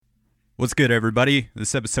What's good, everybody?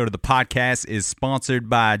 This episode of the podcast is sponsored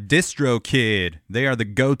by DistroKid. They are the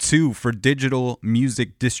go-to for digital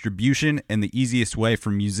music distribution and the easiest way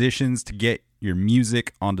for musicians to get your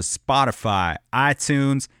music onto Spotify,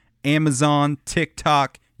 iTunes, Amazon,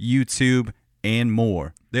 TikTok, YouTube, and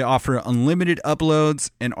more. They offer unlimited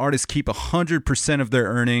uploads, and artists keep 100% of their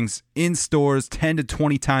earnings in stores 10 to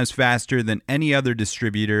 20 times faster than any other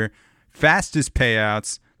distributor. Fastest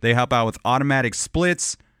payouts. They help out with automatic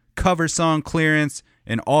splits, cover song clearance,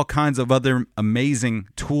 and all kinds of other amazing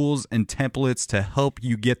tools and templates to help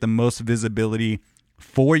you get the most visibility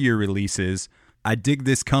for your releases. I dig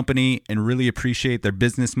this company and really appreciate their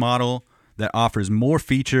business model that offers more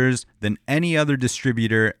features than any other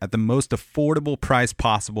distributor at the most affordable price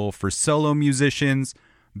possible for solo musicians,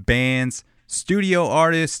 bands, studio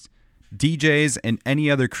artists, DJs, and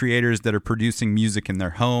any other creators that are producing music in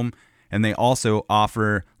their home. And they also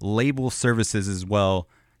offer label services as well.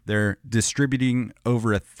 They're distributing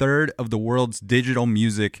over a third of the world's digital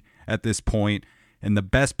music at this point. And the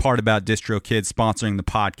best part about DistroKid sponsoring the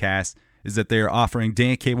podcast is that they are offering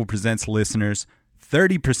Dan Cable Presents listeners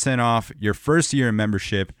 30% off your first year of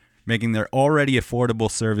membership, making their already affordable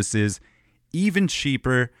services even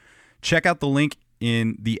cheaper. Check out the link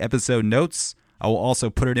in the episode notes. I will also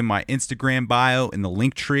put it in my Instagram bio in the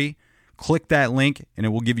link tree. Click that link and it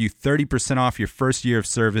will give you 30% off your first year of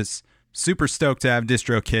service. Super stoked to have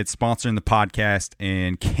DistroKid sponsoring the podcast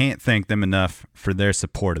and can't thank them enough for their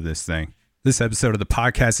support of this thing. This episode of the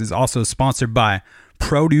podcast is also sponsored by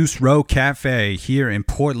Produce Row Cafe here in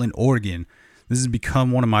Portland, Oregon. This has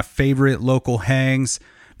become one of my favorite local hangs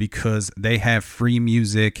because they have free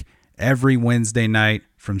music every Wednesday night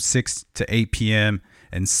from 6 to 8 p.m.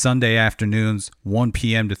 and Sunday afternoons 1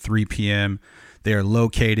 p.m. to 3 p.m. They are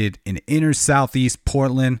located in inner southeast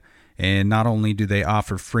Portland. And not only do they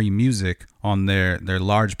offer free music on their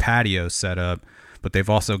large patio setup, but they've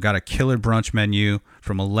also got a killer brunch menu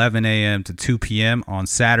from 11 a.m. to 2 p.m. on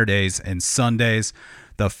Saturdays and Sundays.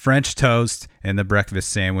 The French toast and the breakfast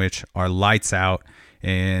sandwich are lights out.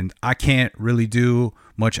 And I can't really do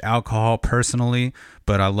much alcohol personally,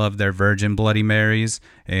 but I love their Virgin Bloody Marys.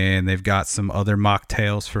 And they've got some other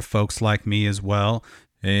mocktails for folks like me as well.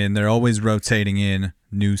 And they're always rotating in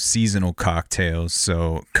new seasonal cocktails,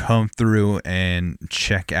 so come through and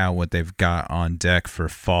check out what they've got on deck for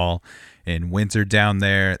fall and winter down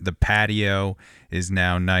there. The patio is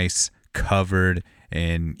now nice, covered,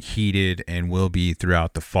 and heated, and will be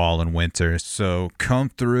throughout the fall and winter. So come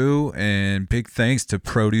through, and big thanks to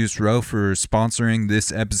Produce Row for sponsoring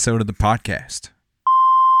this episode of the podcast.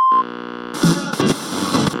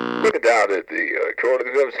 Look down at the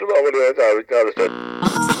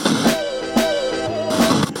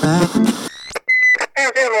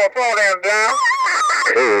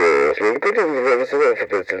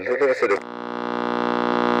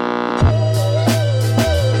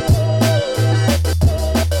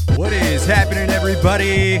What is happening,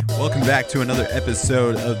 everybody? Welcome back to another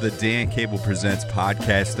episode of the Dan Cable Presents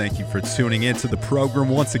podcast. Thank you for tuning into the program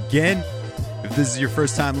once again. If this is your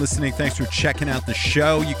first time listening, thanks for checking out the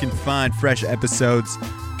show. You can find fresh episodes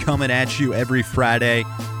coming at you every Friday.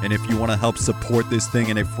 And if you want to help support this thing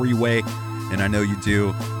in a free way, and I know you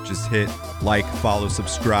do, just hit like, follow,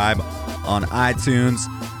 subscribe on iTunes.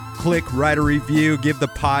 Click, write a review, give the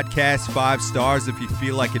podcast 5 stars if you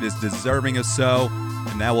feel like it is deserving of so.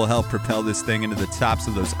 And that will help propel this thing into the tops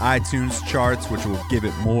of those iTunes charts, which will give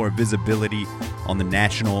it more visibility on the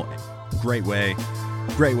national. Great way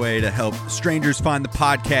to help strangers find the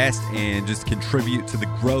podcast and just contribute to the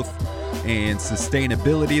growth and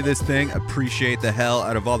sustainability of this thing. Appreciate the hell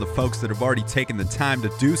out of all the folks that have already taken the time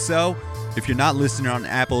to do so. If you're not listening on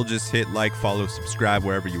Apple, just hit like, follow, subscribe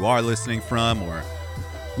wherever you are listening from, or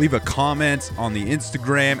leave a comment on the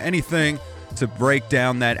Instagram, anything to break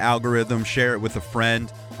down that algorithm. Share it with a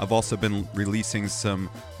friend. I've also been releasing some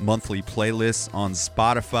monthly playlists on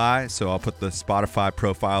Spotify, so I'll put the Spotify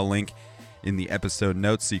profile link in the episode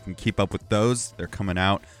notes so you can keep up with those. They're coming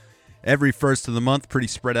out every first of the month, pretty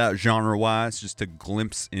spread out genre-wise, just a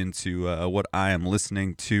glimpse into what I am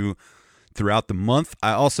listening to throughout the month.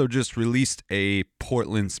 I also just released a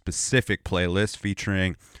Portland-specific playlist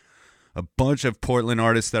featuring a bunch of Portland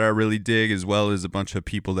artists that I really dig, as well as a bunch of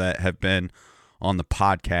people that have been on the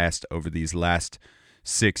podcast over these last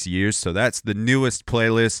 6 years. So that's the newest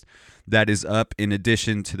playlist that is up in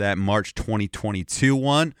addition to that March 2022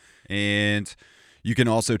 one. And you can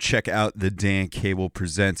also check out the Dan Cable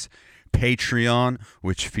Presents Patreon,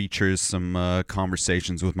 which features some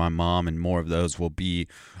conversations with my mom, and more of those will be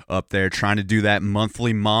up there. Trying to do that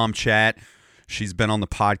monthly mom chat. She's been on the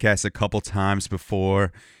podcast a couple times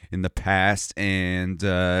before, in the past, and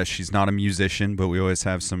she's not a musician, but we always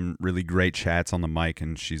have some really great chats on the mic,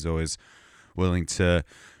 and she's always willing to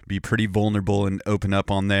be pretty vulnerable and open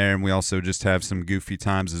up on there. And we also just have some goofy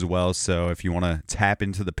times as well. So if you want to tap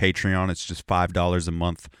into the Patreon, it's just $5 a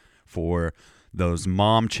month for those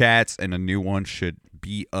mom chats, and a new one should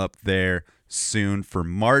be up there soon for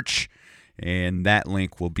March, and that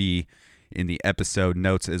link will be in the episode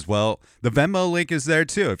notes as well. The Venmo link is there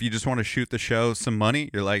too. If you just want to shoot the show some money,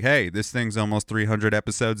 you're like, hey, this thing's almost 300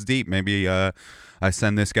 episodes deep. Maybe I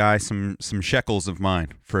send this guy some shekels of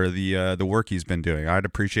mine for the work he's been doing. I'd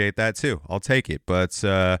appreciate that too. I'll take it. But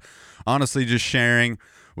honestly, just sharing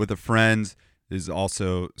with a friend is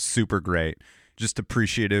also super great. Just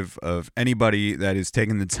appreciative of anybody that is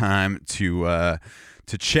taking the time to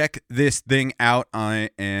check this thing out.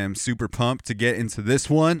 I am super pumped to get into this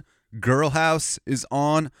one. Girl House is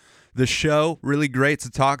on the show. Really great to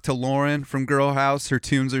talk to Lauren from Girl House. Her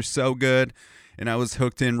tunes are so good, and I was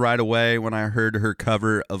hooked in right away when I heard her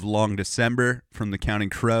cover of Long December from the Counting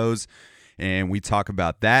Crows, and we talk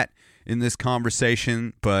about that in this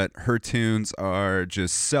conversation. But her tunes are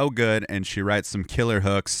just so good, and she writes some killer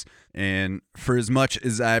hooks. And for as much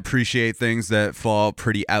as I appreciate things that fall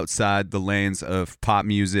pretty outside the lanes of pop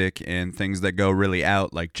music and things that go really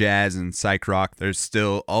out like jazz and psych rock, there's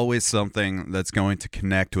still always something that's going to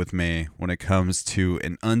connect with me when it comes to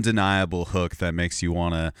an undeniable hook that makes you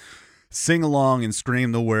want to sing along and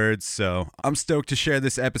scream the words. So I'm stoked to share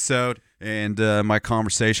this episode and my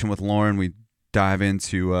conversation with Lauren. We dive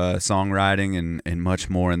into songwriting and much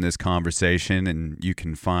more in this conversation, and you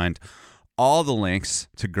can find all the links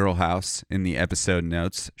to Girl House in the episode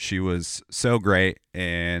notes. She was so great,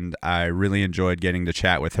 and I really enjoyed getting to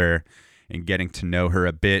chat with her and getting to know her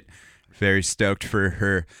a bit. Very stoked for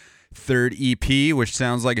her third EP, which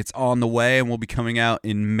sounds like it's on the way and will be coming out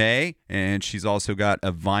in May. And she's also got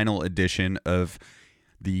a vinyl edition of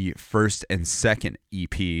the first and second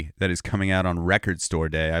EP that is coming out on Record Store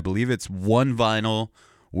Day. I believe it's one vinyl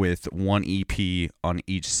with one EP on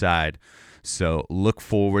each side. So look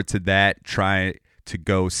forward to that. Try to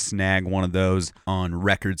go snag one of those on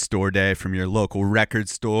Record Store Day from your local record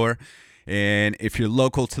store. And if you're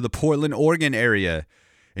local to the Portland, Oregon area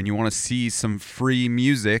and you want to see some free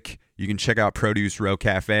music, you can check out Produce Row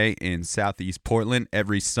Cafe in Southeast Portland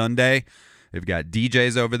every Sunday. They've got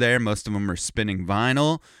DJs over there. Most of them are spinning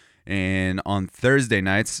vinyl. And on Thursday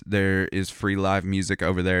nights, there is free live music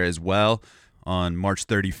over there as well. On March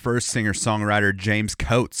 31st, singer-songwriter James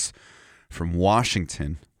Coates from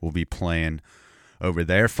Washington will be playing over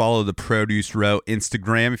there. Follow the Produce Row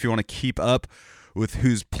Instagram if you want to keep up with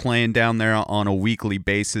who's playing down there on a weekly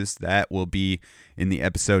basis. That will be in the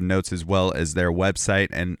episode notes, as well as their website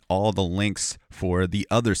and all the links for the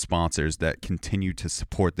other sponsors that continue to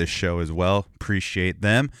support this show as well. Appreciate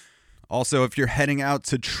them. Also, if you're heading out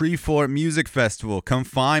to Treefort Music Festival, come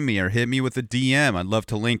find me or hit me with a DM. I'd love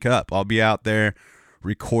to link up. I'll be out there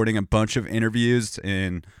recording a bunch of interviews,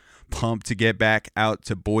 and pumped to get back out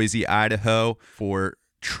to Boise, Idaho for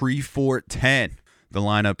Treefort 10. The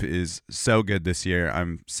lineup is so good this year.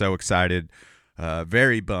 I'm so excited.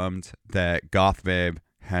 Very bummed that Goth Babe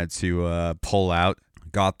had to pull out.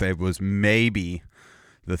 Goth Babe was maybe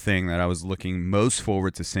the thing that I was looking most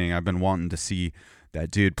forward to seeing. I've been wanting to see that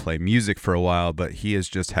dude play music for a while, but he has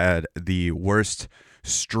just had the worst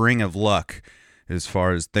string of luck as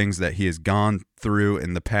far as things that he has gone through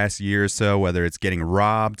in the past year or so, whether it's getting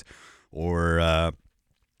robbed or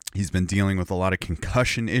he's been dealing with a lot of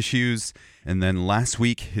concussion issues. And then last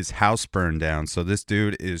week, his house burned down. So this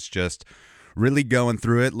dude is just really going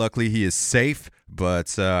through it. Luckily, he is safe,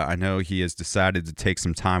 but I know he has decided to take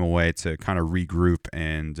some time away to kind of regroup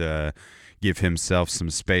and give himself some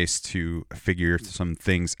space to figure some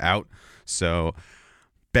things out. So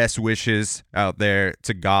best wishes out there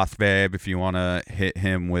to Goth Babe. If you want to hit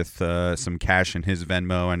him with some cash in his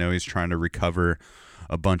Venmo, I know he's trying to recover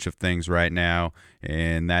a bunch of things right now,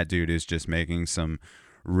 and that dude is just making some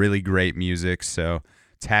really great music. So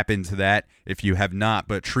tap into that if you have not.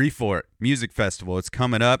 But Treefort Music Festival, it's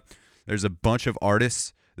coming up. There's a bunch of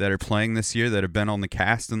artists that are playing this year that have been on the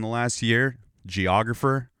cast in the last year.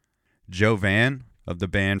 Geographer, Joe Van of the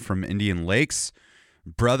band from Indian Lakes,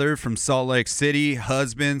 Brother from Salt Lake City,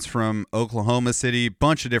 Husbands from Oklahoma City,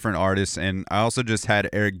 bunch of different artists. And I also just had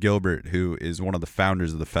Eric Gilbert, who is one of the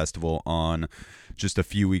founders of the festival, on just a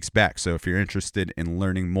few weeks back. So if you're interested in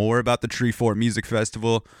learning more about the Treefort Music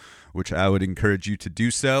Festival, which I would encourage you to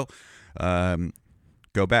do so,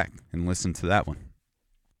 go back and listen to that one.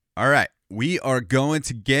 All right. We are going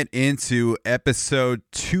to get into episode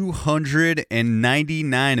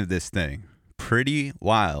 299 of this thing. Pretty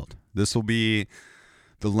wild. This will be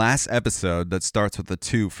the last episode that starts with a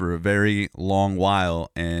 2 for a very long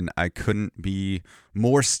while, and I couldn't be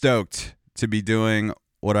more stoked to be doing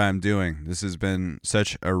what I'm doing. This has been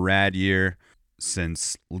such a rad year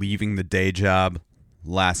since leaving the day job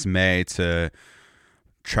last May to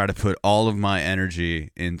try to put all of my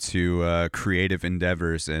energy into creative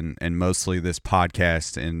endeavors and mostly this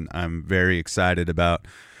podcast. And I'm very excited about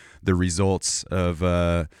the results of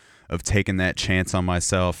taking that chance on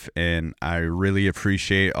myself. And I really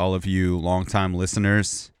appreciate all of you longtime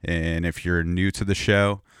listeners. And if you're new to the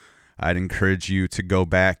show, I'd encourage you to go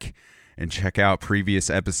back and check out previous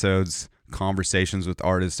episodes, conversations with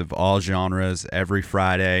artists of all genres every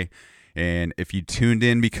Friday. And if you tuned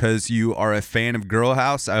in because you are a fan of Girl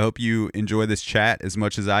House, I hope you enjoy this chat as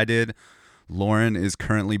much as I did. Lauren is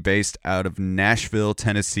currently based out of Nashville,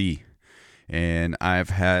 Tennessee. And I've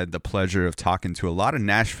had the pleasure of talking to a lot of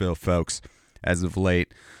Nashville folks as of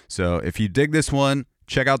late. So if you dig this one,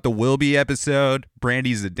 check out the Wilby episode,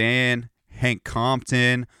 Brandy Zadan, Hank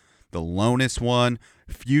Compton, the Lonus one,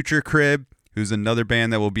 Future Crib, who's another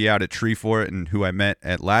band that will be out at Treefort and who I met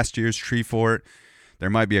at last year's Treefort. There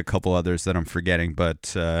might be a couple others that I'm forgetting,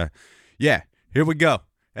 but yeah, here we go.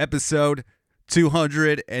 Episode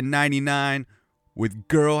 299 with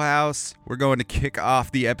Girl House. We're going to kick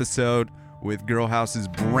off the episode with Girl House's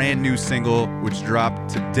brand new single, which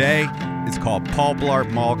dropped today. It's called Paul Blart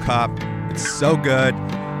Mall Cop. It's so good,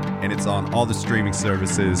 and it's on all the streaming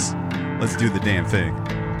services. Let's do the damn thing.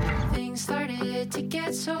 Things started to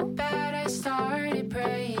get so bad, I started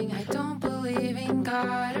praying. I don't believe in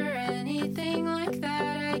God or anything like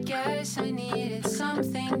that. I guess I needed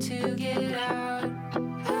something to get out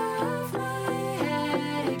of my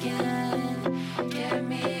head again. Get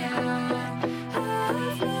me out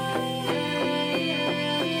of my head.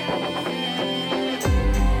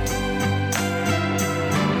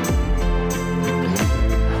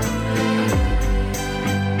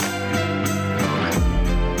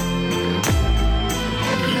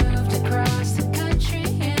 Moved across the country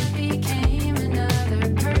and became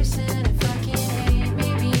another person. If I can hate,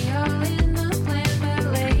 maybe all in the plan, but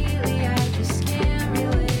lately I just can't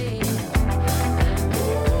relate. I'm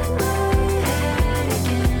in my head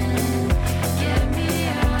again. Get me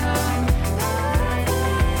out of my head.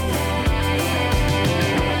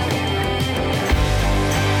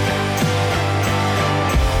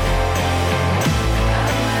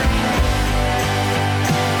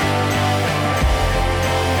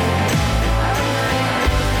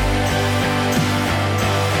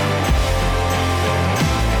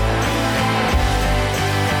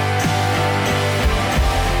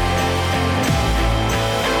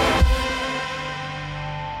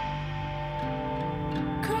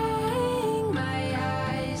 Crying my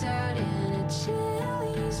eyes out in a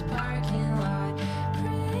Chili's parking lot,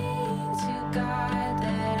 praying to God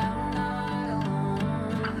that I'm not alone.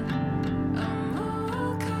 A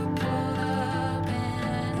mall cop pulled up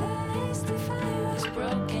and asked if I was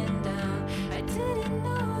broken down. I didn't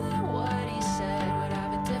know that what he said would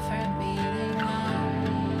have a different meaning now.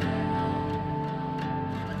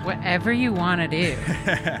 Whatever you want to do.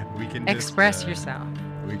 We can Express just, yourself.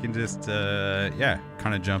 We can just,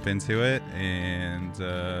 kind of jump into it. And,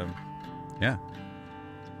 yeah.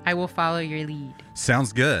 I will follow your lead.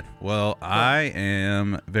 Sounds good. Well, I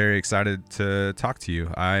am very excited to talk to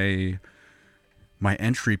you. My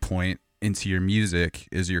entry point into your music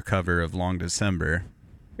is your cover of Long December.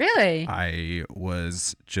 Really? I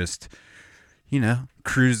was just,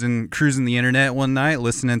 cruising the internet one night,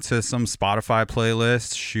 listening to some Spotify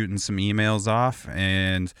playlist, shooting some emails off,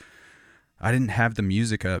 and I didn't have the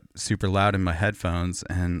music up super loud in my headphones,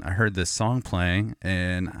 and I heard this song playing,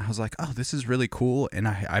 and I was like, oh, this is really cool. And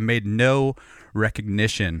I made no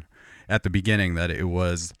recognition at the beginning that it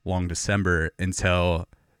was Long December until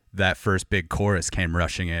that first big chorus came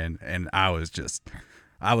rushing in, and I was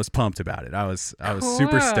pumped about it. I was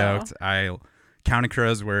super Cool. stoked. Counting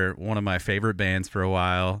Crows were one of my favorite bands for a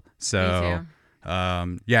while. So,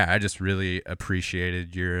 I just really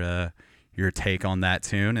appreciated your take on that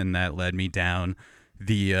tune, and that led me down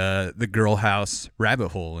the Girl House rabbit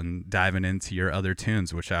hole and diving into your other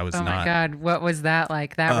tunes, which I was Oh not. my God. What was that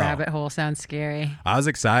like? That Oh. rabbit hole sounds scary. I was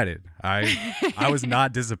excited. I was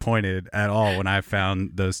not disappointed at all when I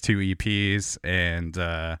found those 2 EPs, and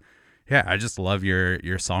I just love your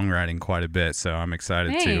songwriting quite a bit. So I'm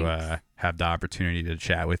excited to Thanks. have the opportunity to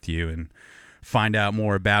chat with you and find out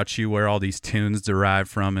more about you, where all these tunes derive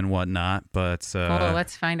from and whatnot. But Cool.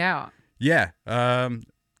 Let's find out. yeah,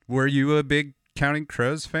 were you a big Counting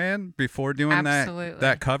Crows fan before doing Absolutely.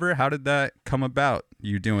 that cover? How did that come about,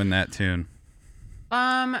 you doing that tune?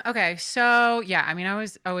 Okay. So yeah, I mean, I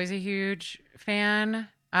was always a huge fan.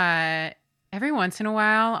 Every once in a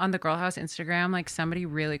while on the Girl House Instagram, like somebody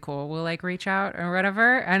really cool will like reach out or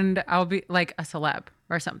whatever, and I'll be like a celeb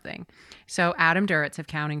or something. So Adam Duritz of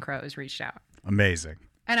Counting Crows reached out, Amazing.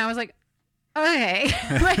 and I was like, okay,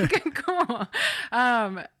 like cool.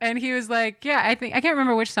 And he was like, yeah, I can't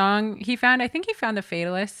remember which song he found. I think he found The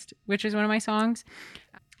Fatalist, which is one of my songs.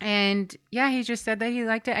 And yeah, he just said that he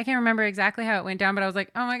liked it. I can't remember exactly how it went down, but I was like,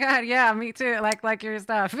 oh my God, yeah, me too. Like your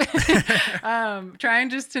stuff. Trying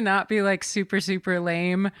just to not be like super, super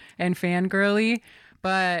lame and fangirly.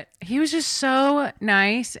 But he was just so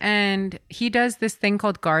nice. And he does this thing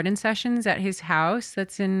called garden sessions at his house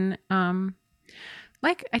that's in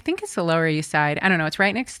like I think it's the Lower East Side. I don't know. It's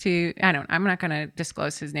right next to I'm not gonna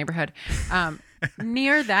disclose his neighborhood.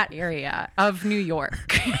 Near that area of New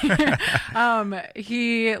York.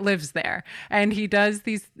 He lives there and he does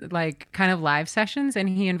these like kind of live sessions, and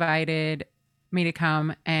he invited me to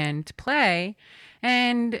come and play.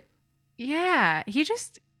 And yeah, he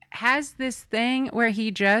just has this thing where he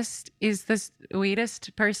just is the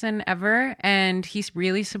sweetest person ever, and he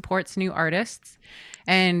really supports new artists.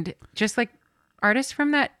 And just like artists from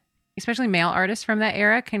that, especially male artists from that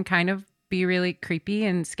era, can kind of be really creepy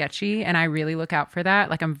and sketchy, and I really look out for that.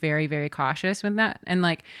 Like I'm very, very cautious with that. And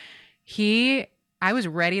like I was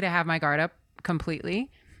ready to have my guard up completely,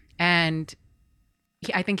 and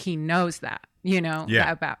I think he knows that,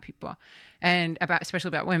 about people and especially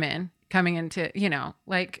about women coming into,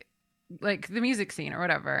 like the music scene or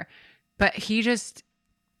whatever. But he just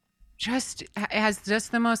has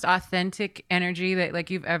just the most authentic energy that like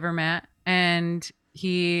you've ever met, and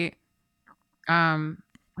he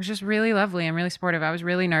was just really lovely and really supportive. I was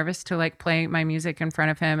really nervous to like play my music in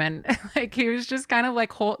front of him, and like he was just kind of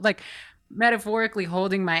like metaphorically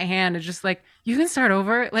holding my hand and just like, you can start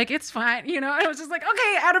over, like it's fine, and I was just like,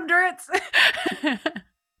 okay, Adam Duritz.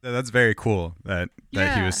 That's very cool that he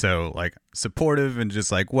was so like supportive and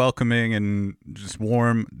just like welcoming and just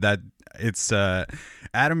warm. That it's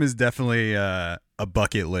Adam is definitely a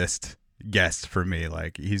bucket list guest for me.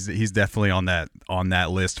 Like he's definitely on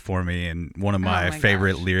that list for me, and one of my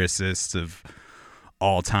favorite lyricists of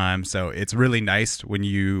all time. So it's really nice when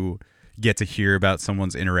you get to hear about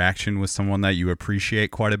someone's interaction with someone that you appreciate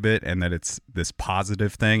quite a bit, and that it's this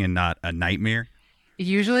positive thing and not a nightmare.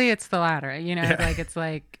 Usually it's the latter, like it's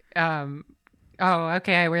like oh,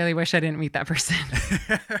 okay, I really wish I didn't meet that person.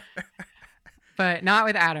 But not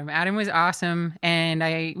with Adam. Adam was awesome, and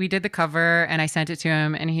we did the cover, and I sent it to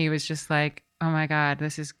him, and he was just like, "Oh my God,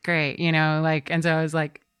 this is great," and so I was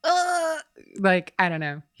like, like I don't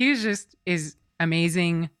know. He is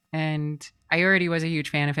amazing, and I already was a huge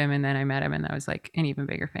fan of him, and then I met him, and I was like an even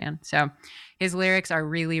bigger fan. So his lyrics are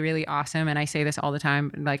really, really awesome, and I say this all the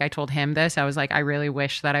time. Like I told him this, I was like, I really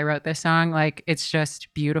wish that I wrote this song. Like it's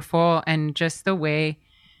just beautiful, and just the way,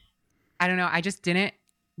 I don't know, I just didn't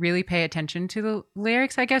really pay attention to the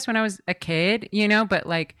lyrics, I guess, when I was a kid, but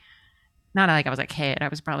like not like I was a kid, I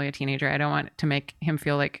was probably a teenager. I don't want to make him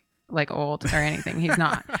feel like old or anything. He's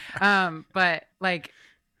not. But like,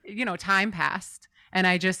 time passed, and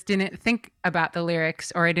I just didn't think about the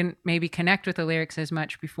lyrics, or I didn't maybe connect with the lyrics as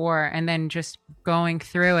much before. And then just going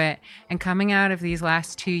through it and coming out of these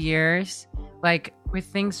last 2 years, like with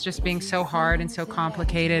things just being so hard and so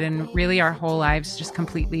complicated, and really our whole lives just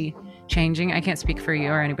completely changing. I can't speak for you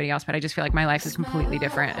or anybody else, but I just feel like my life is completely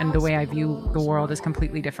different, and the way I view the world is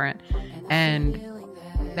completely different. And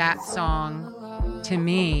that song to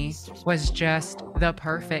me was just the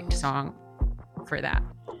perfect song for that.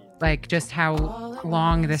 Like just how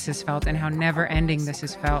long this has felt, and how never ending this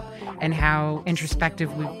has felt, and how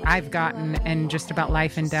introspective I've gotten, and just about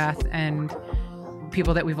life and death and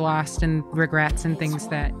people that we've lost and regrets and things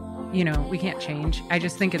that we can't change. I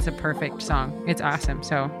just think it's a perfect song. It's awesome.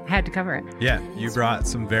 So I had to cover it. Yeah, you brought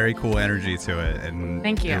some very cool energy to it. And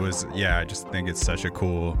thank you. It was, I just think it's such a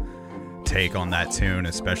cool take on that tune,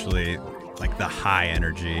 especially like the high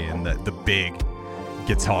energy and the big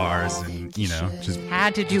guitars, and just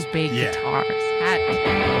had to do big guitars.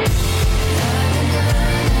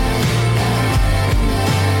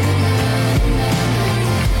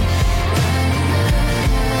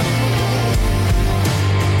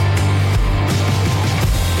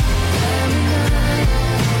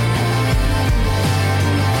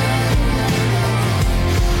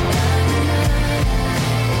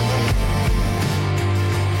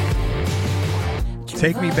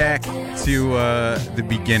 Take me back to the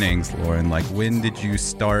beginnings, Lauren. Like, when did you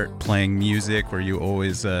start playing music? Were you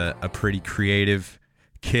always a pretty creative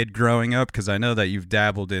kid growing up? Because I know that you've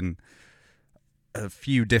dabbled in a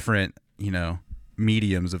few different,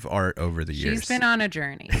 mediums of art over the years. She's been on a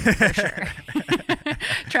journey, for sure.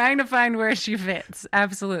 trying to find where she fits.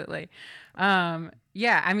 Absolutely.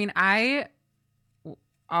 Yeah, I mean, I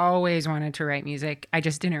always wanted to write music. I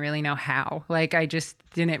just didn't really know how. Like, I just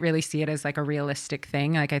didn't really see it as like a realistic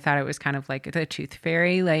thing. Like, I thought it was kind of like the tooth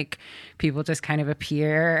fairy. Like, people just kind of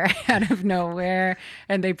appear out of nowhere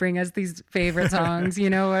and they bring us these favorite songs, you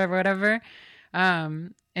know, or whatever.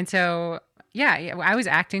 And so, yeah, I was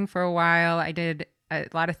acting for a while. I did a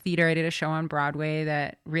lot of theater. I did a show on Broadway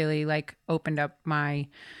that really like opened up my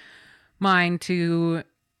mind to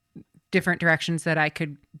different directions that I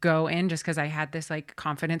could go in, just because I had this like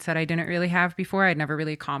confidence that I didn't really have before. I'd never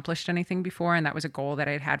really accomplished anything before. And that was a goal that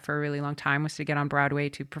I'd had for a really long time, was to get on Broadway,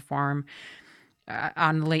 to perform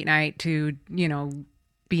on late night, to, you know,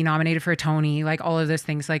 be nominated for a Tony. Like, all of those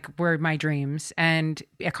things like were my dreams, and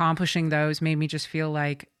accomplishing those made me just feel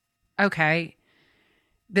like, okay,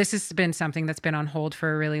 this has been something that's been on hold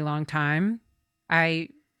for a really long time. I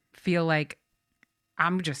feel like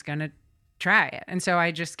I'm just going to try it. And so I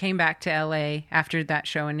just came back to LA after that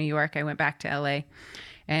show in New York. I went back to LA,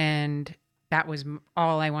 and that was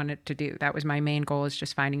all I wanted to do. That was my main goal, is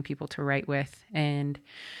just finding people to write with and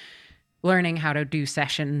learning how to do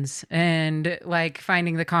sessions and like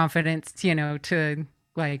finding the confidence, you know, to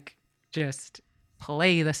like just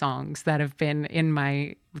play the songs that have been in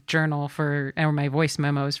my journal for, or my voice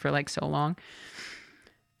memos for like so long.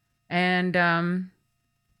 And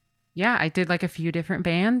yeah, I did like a few different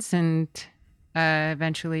bands, and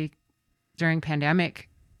eventually during pandemic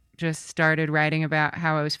just started writing about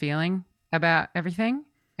how I was feeling about everything,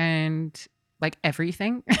 and like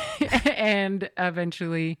everything. And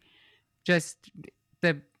eventually just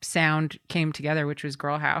the sound came together, which was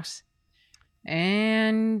Girl House.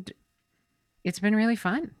 And it's been really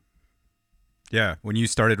fun. Yeah. When you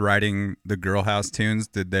started writing the Girl House tunes,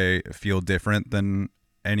 did they feel different than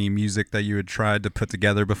any music that you had tried to put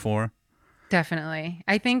together before? Definitely.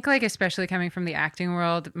 I think like, especially coming from the acting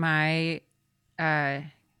world, my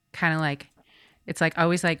kind of like, it's like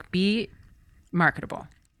always like, be marketable,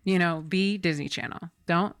 you know, be Disney Channel.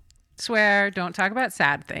 Don't swear, don't talk about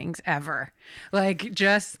sad things ever. Like,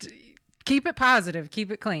 just keep it positive,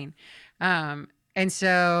 keep it clean. And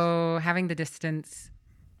so having the distance,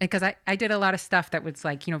 because I did a lot of stuff that was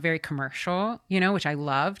like, you know, very commercial, you know, which I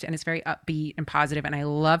loved, and it's very upbeat and positive, and I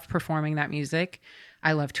loved performing that music.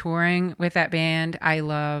 I love touring with that band. I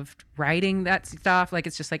loved writing that stuff. Like,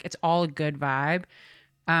 it's just like, it's all a good vibe.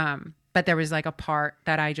 But there was like a part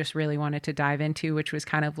that I just really wanted to dive into, which was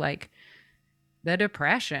kind of like the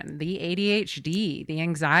depression, the ADHD, the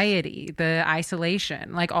anxiety, the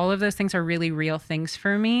isolation. Like, all of those things are really real things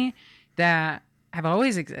for me that have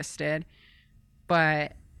always existed.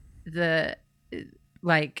 But the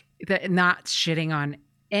not shitting on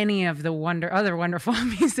any of the other wonderful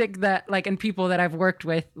music that like, and people that I've worked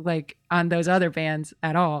with like on those other bands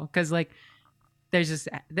at all. Cause like, there's just,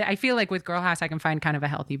 I feel like with Girl House, I can find kind of a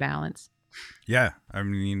healthy balance. Yeah. I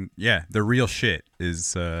mean, yeah, the real shit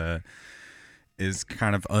is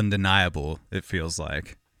kind of undeniable. It feels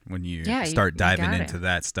like when you start diving into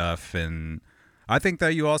that stuff. And I think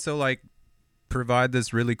that you also like provide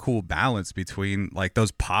this really cool balance between like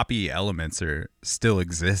those poppy elements still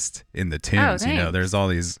exist in the tunes. You know, there's all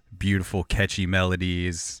these beautiful catchy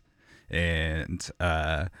melodies, and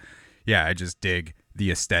yeah, I just dig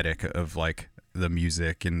the aesthetic of like the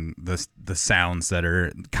music and the sounds that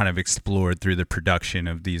are kind of explored through the production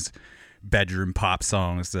of these bedroom pop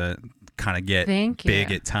songs that kind of get big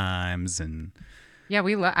at times. And yeah,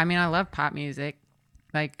 I love pop music.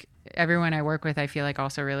 Like, everyone I work with, I feel like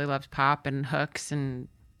also really loves pop and hooks, and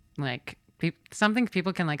like something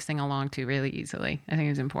people can like sing along to really easily. I think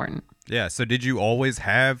it's important. Yeah. So did you always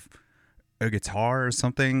have a guitar or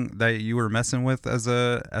something that you were messing with as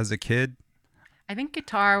a kid? I think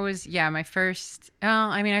guitar was, my first,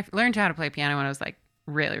 I mean, I learned how to play piano when I was like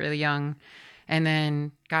really, really young, and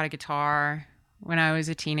then got a guitar when I was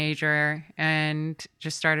a teenager and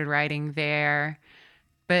just started writing there.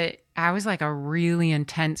 But I was like a really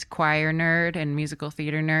intense choir nerd and musical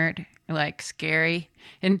theater nerd, like scary,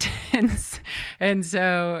 intense. And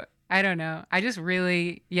so I don't know. I just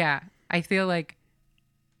really, I feel like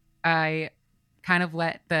I kind of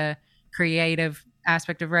let the creative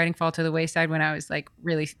aspect of writing fall to the wayside when I was like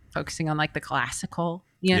really focusing on like the classical,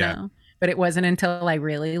 you know. But it wasn't until I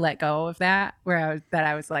really let go of that where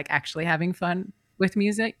I was like actually having fun with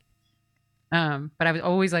music. But I was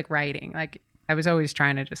always like writing, like I was always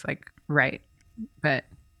trying to just like write. But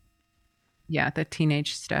yeah, the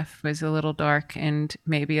teenage stuff was a little dark and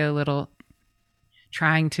maybe a little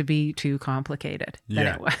trying to be too complicated than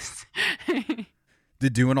it was.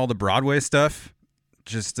 Did doing all the Broadway stuff,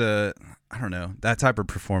 just I don't know, that type of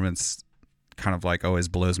performance kind of like always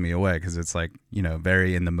blows me away because it's like, you know,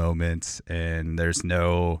 very in the moment, and there's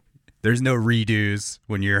no redos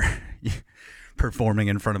when you're performing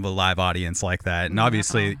in front of a live audience like that. And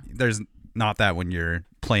obviously there's not that when you're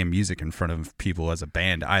playing music in front of people as a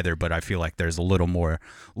band either, but I feel like there's a little more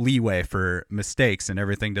leeway for mistakes and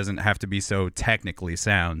everything doesn't have to be so technically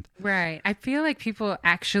sound. Right. I feel like people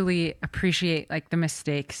actually appreciate like the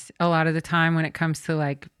mistakes a lot of the time when it comes to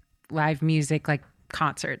like live music, like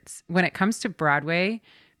concerts. When it comes to Broadway,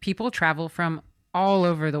 people travel from all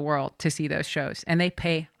over the world to see those shows, and they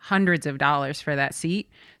pay hundreds of dollars for that seat.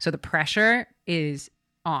 So the pressure is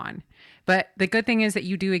on. But the good thing is that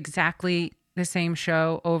you do exactly the same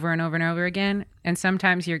show over and over and over again. And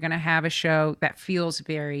sometimes you're going to have a show that feels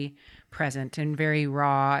very present and very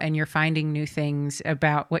raw, and you're finding new things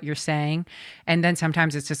about what you're saying. And then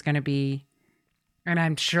sometimes it's just going to be, and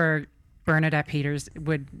I'm sure Bernadette Peters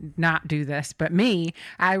would not do this, but me,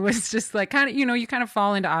 I was just like kind of, you know, you kind of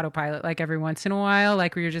fall into autopilot like every once in a while,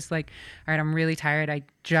 like where you're just like, all right, I'm really tired. I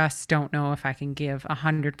just don't know if I can give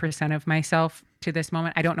 100% of myself to this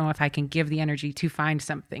moment. I don't know if I can give the energy to find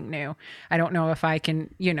something new. I don't know if I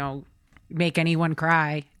can, you know, make anyone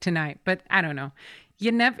cry tonight, but I don't know.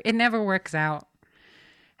 It never works out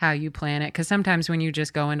how you plan it, because sometimes when you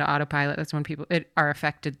just go into autopilot, that's when people are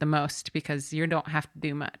affected the most, because you don't have to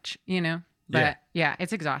do much, you know. But yeah,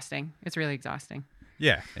 it's exhausting. It's really exhausting.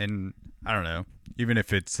 Yeah, and I don't know, even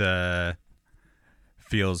if it's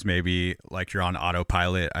feels maybe like you're on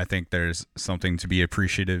autopilot, I think there's something to be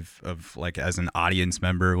appreciative of, like as an audience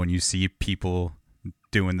member, when you see people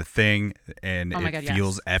doing the thing and it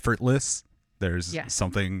feels effortless. There's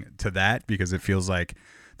something to that, because it feels like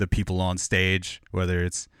the people on stage, whether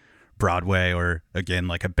it's Broadway or again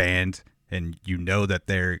like a band, and you know that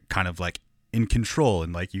they're kind of like in control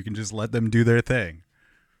and like you can just let them do their thing.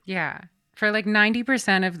 Yeah. For like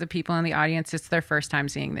 90% of the people in the audience, it's their first time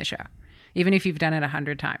seeing the show. Even if you've done it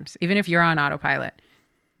 100 times, even if you're on autopilot,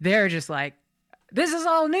 they're just like, this is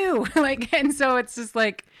all new. Like, and so it's just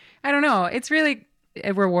like, I don't know. It's really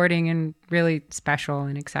rewarding and really special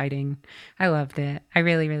and exciting. I loved it. I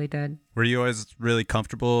really, really did. Were you always really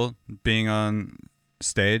comfortable being on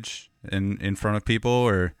stage in front of people,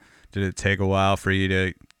 or did it take a while for you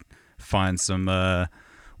to find some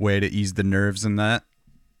way to ease the nerves in that?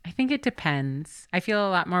 I think it depends. I feel a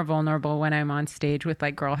lot more vulnerable when I'm on stage with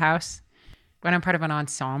like Girl House. When I'm part of an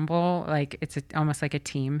ensemble, like it's almost like a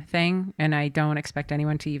team thing, and I don't expect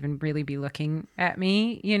anyone to even really be looking at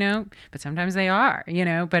me, you know, but sometimes they are, you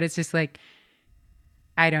know, but it's just like,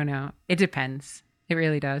 I don't know. It depends. It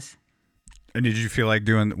really does. And did you feel like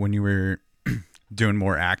when you were doing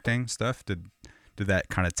more acting stuff, did that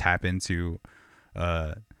kind of tap into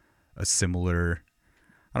a similar,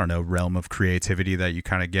 I don't know, realm of creativity that you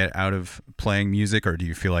kind of get out of playing music, or do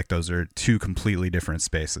you feel like those are two completely different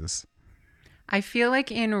spaces? I feel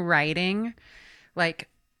like in writing, like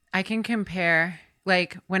I can compare,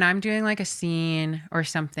 like when I'm doing like a scene or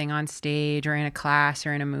something on stage or in a class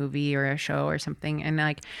or in a movie or a show or something, and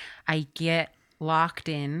like I get locked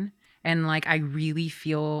in and like I really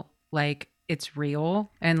feel like it's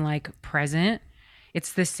real and like present.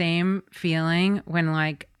 It's the same feeling when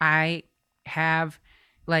like I have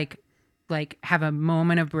like have a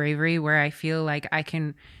moment of bravery where I feel like I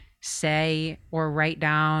can say or write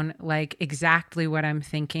down like exactly what I'm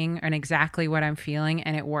thinking and exactly what I'm feeling,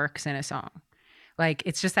 and it works in a song. Like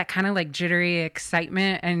it's just that kind of like jittery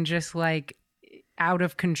excitement and just like out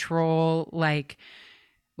of control like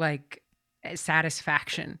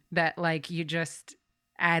satisfaction that like you just,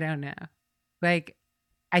 I don't know. Like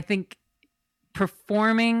I think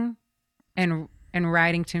performing and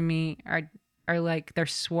writing to me are like they're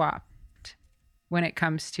swapped when it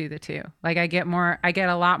comes to the two. Like I get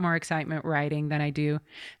a lot more excitement writing than I do.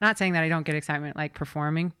 Not saying that I don't get excitement like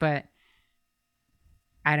performing, but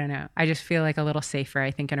I don't know. I just feel like a little safer,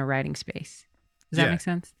 I think, in a writing space. Does that make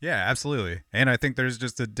sense? Yeah, absolutely. And I think there's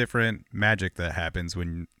just a different magic that happens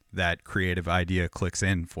when that creative idea clicks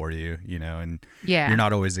in for you, you know, and you're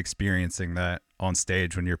not always experiencing that on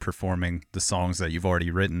stage when you're performing the songs that you've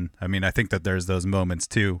already written. I mean, I think that there's those moments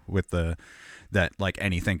too with that like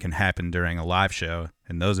anything can happen during a live show,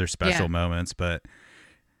 and those are special moments. But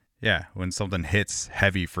yeah, when something hits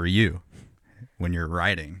heavy for you when you're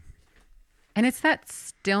writing. And it's that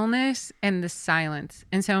stillness and the silence.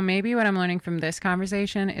 And so maybe what I'm learning from this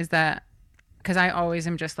conversation is that, because I always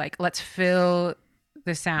am just like, let's fill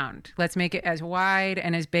the sound. Let's make it as wide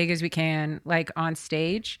and as big as we can, like on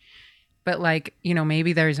stage. But like, you know,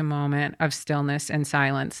 maybe there's a moment of stillness and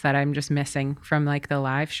silence that I'm just missing from like the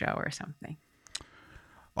live show or something.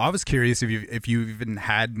 I was curious if you even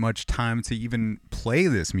had much time to even play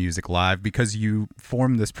this music live because you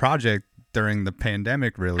formed this project during the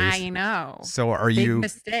pandemic release. I know. So are Big you?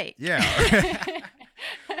 mistake. Yeah.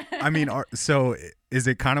 I mean, so is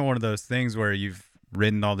it kind of one of those things where you've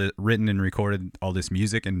written and recorded all this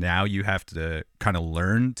music, and now you have to kind of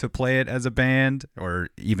learn to play it as a band or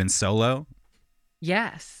even solo?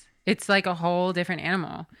 Yes. It's like a whole different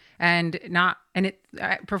animal,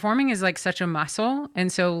 performing is like such a muscle.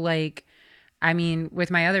 And so like, I mean,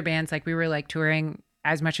 with my other bands, like we were like touring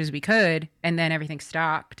as much as we could, and then everything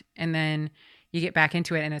stopped, and then you get back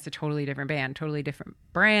into it and it's a totally different band, totally different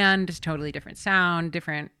brand, totally different sound,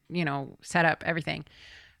 different, setup, everything.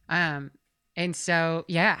 And so,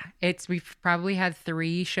 yeah, we've probably had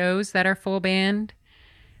 3 shows that are full band.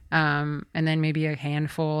 And then maybe a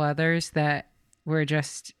handful others that were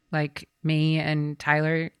just like me and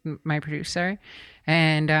Tyler, my producer.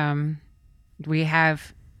 And we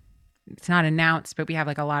have, it's not announced, but we have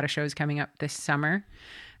like a lot of shows coming up this summer.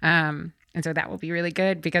 And so that will be really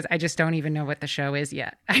good because I just don't even know what the show is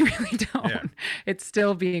yet. I really don't. Yeah. It's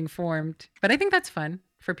still being formed. But I think that's fun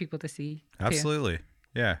for people to see. Absolutely.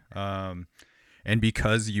 Yeah. And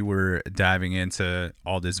because you were diving into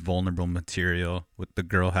all this vulnerable material with the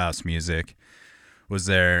Girl House music, was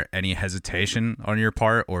there any hesitation on your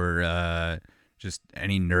part or just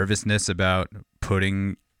any nervousness about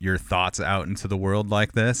putting your thoughts out into the world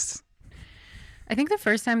like this? I think the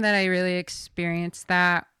first time that I really experienced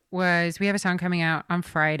that was we have a song coming out on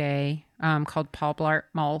Friday called Paul Blart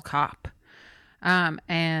Mall Cop.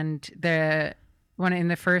 And the one in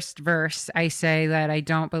the first verse, I say that I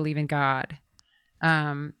don't believe in God.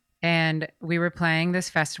 And we were playing this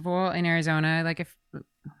festival in Arizona, like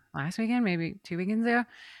last weekend, maybe 2 weekends ago.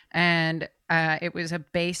 And it was a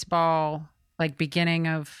baseball, like beginning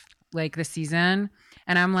of like the season.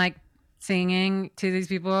 And I'm like singing to these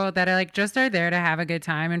people that are like, just are there to have a good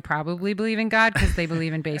time and probably believe in God because they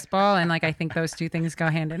believe in baseball. And like, I think those two things go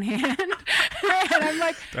hand in hand. And I'm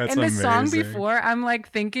like, That's in the song amazing. before, I'm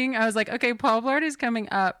like thinking, I was like, okay, Paul Blart is coming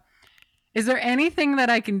up. Is there anything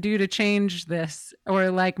that I can do to change this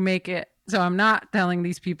or like make it so I'm not telling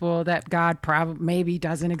these people that God probably maybe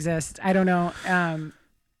doesn't exist? I don't know,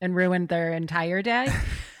 and ruin their entire day.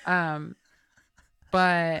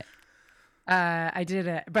 But I did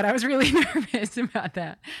it. But I was really nervous about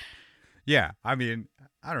that. Yeah. I mean,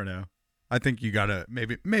 I don't know. I think you gotta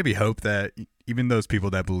maybe hope that even those people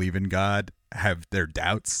that believe in God have their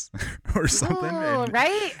doubts or something. Ooh, and,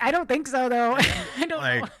 right? I don't think so though. I don't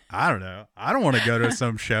like know. I don't know. I don't want to go to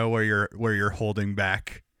some show where you're holding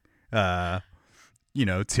back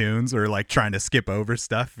tunes or like trying to skip over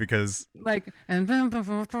stuff because Like and or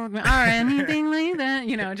anything like that,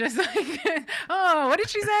 just like oh, what did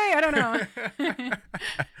she say? I don't know.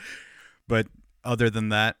 but other than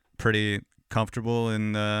that, pretty comfortable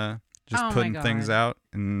in just Oh my putting things God. out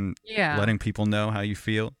and Yeah. letting people know how you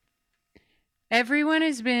feel. Everyone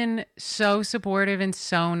has been so supportive and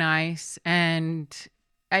so nice. And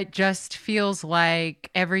it just feels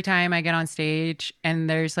like every time I get on stage and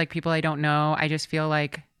there's like people I don't know, I just feel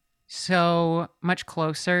like so much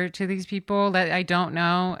closer to these people that I don't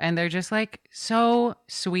know. And they're just like so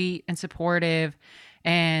sweet and supportive.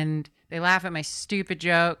 And they laugh at my stupid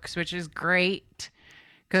jokes, which is great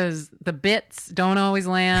because the bits don't always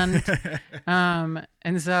land.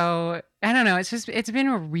 And so I don't know. It's been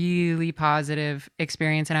a really positive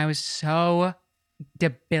experience. And I was so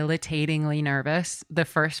debilitatingly nervous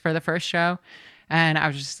for the first show. And I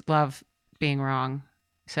just love being wrong.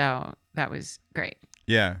 So that was great.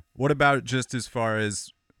 Yeah. What about just as far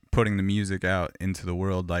as putting the music out into the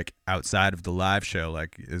world, like outside of the live show?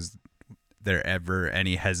 Like, is there ever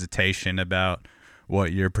any hesitation about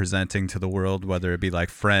what you're presenting to the world, whether it be like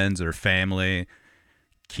friends or family,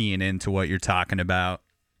 keying into what you're talking about?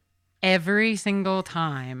 Every single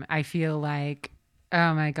time I feel like,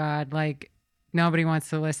 oh my God, like nobody wants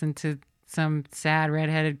to listen to some sad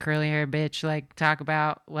redheaded curly hair bitch like talk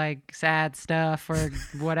about like sad stuff or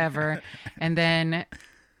whatever. And then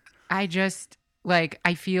I just like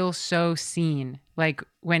I feel so seen like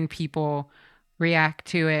when people react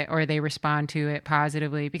to it or they respond to it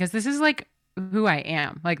positively because this is like who I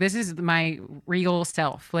am. Like this is my real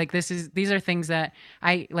self. Like these are things that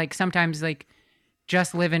I like sometimes like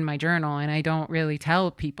just live in my journal and I don't really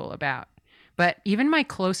tell people about. But even my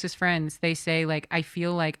closest friends, they say like I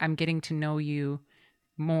feel like I'm getting to know you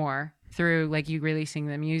more through like you releasing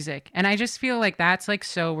the music. And I just feel like that's like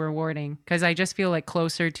so rewarding because I just feel like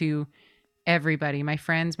closer to everybody, my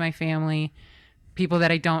friends, my family, people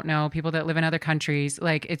that I don't know, people that live in other countries.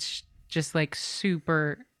 Like it's just like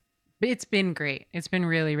super It's been great. It's been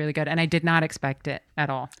really, really good. And I did not expect it at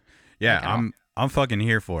all. Yeah, Like, at all. I'm fucking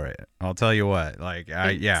here for it. I'll tell you what. Like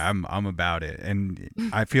I'm about it. And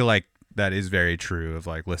I feel like that is very true of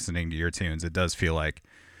like listening to your tunes. It does feel like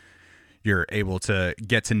you're able to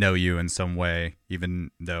get to know you in some way,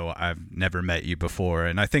 even though I've never met you before.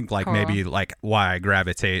 And I think like Cool. maybe like why I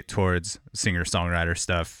gravitate towards singer-songwriter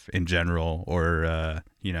stuff in general, or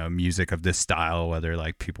music of this style, whether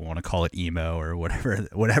like people want to call it emo or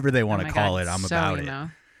whatever they want Oh to my call God, it. I'm so about emo. it.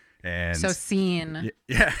 And So scene.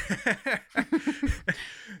 yeah. Do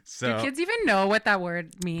So kids even know what that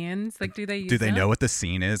word means? Like, do they use do they it? know what the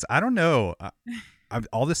scene is? I don't know.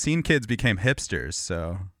 All the scene kids became hipsters,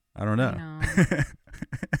 so I don't know. know.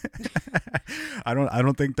 I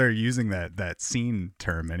don't think they're using that scene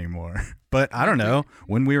term anymore. But I don't know.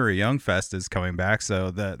 When We Were Young Fest is coming back,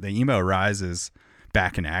 so the emo rise is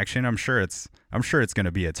back in action. I'm sure it's going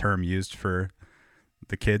to be a term used for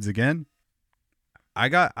the kids again. I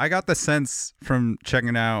got the sense from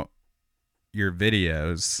checking out your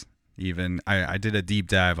videos. Even I did a deep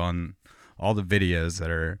dive on all the videos that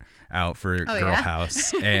are out for Oh, Girl yeah?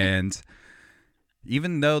 House, and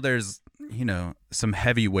even though there's some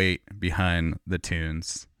heavy weight behind the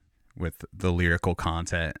tunes with the lyrical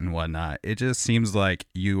content and whatnot, it just seems like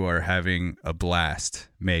you are having a blast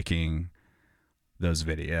making those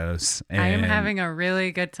videos. And I am having a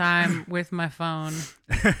really good time with my phone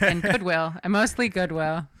and Goodwill. Mostly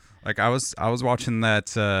Goodwill. like I was watching that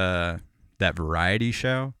variety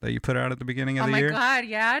show that you put out at the beginning of Oh the my year. God.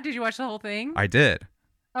 Yeah. Did you watch the whole thing? I did.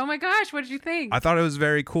 Oh my gosh. What did you think? I thought it was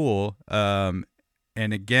very cool.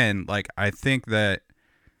 And again, like I think that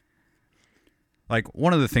like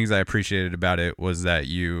one of the things I appreciated about it was that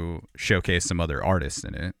you showcased some other artists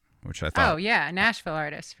in it, which I thought Oh yeah. Nashville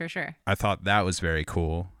artist for sure. I thought that was very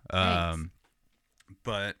cool. Thanks.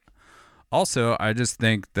 But also I just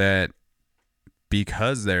think that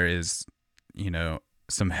because there is,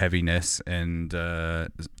 some heaviness and a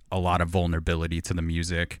lot of vulnerability to the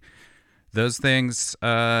music, those things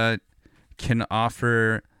can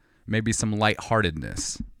offer maybe some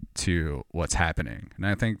lightheartedness to what's happening. And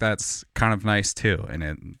I think that's kind of nice too. And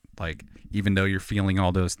it, like, even though you're feeling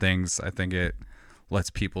all those things, I think it lets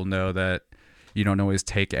people know that you don't always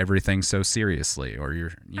take everything so seriously, or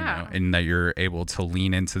you're, Yeah. and that you're able to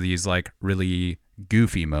lean into these like really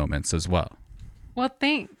goofy moments as well. Well,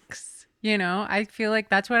 thanks. I feel like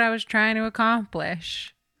that's what I was trying to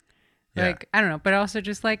accomplish. Yeah. Like, I don't know, but also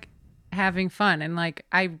just like having fun. And like,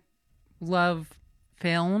 I love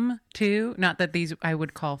film too. Not that these I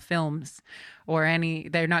would call films or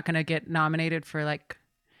they're not going to get nominated for like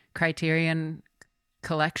Criterion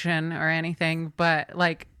Collection or anything, but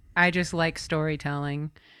like, I just like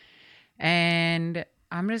storytelling. And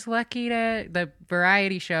I'm just lucky the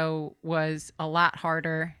variety show was a lot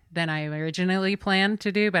harder than I originally planned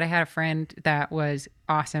to do, but I had a friend that was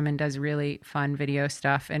awesome and does really fun video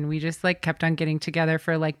stuff. And we just like kept on getting together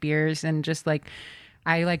for like beers, and just like,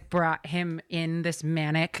 I like brought him in this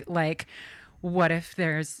manic, like, what if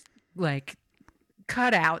there's like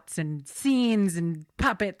cutouts and scenes and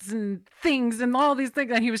puppets and things and all these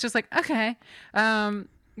things. And he was just like, okay,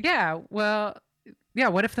 yeah, well, yeah,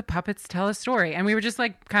 what if the puppets tell a story? And we were just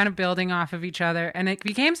like kind of building off of each other, and it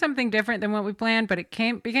became something different than what we planned, but it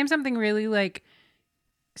became something really like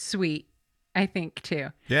sweet, I think, too.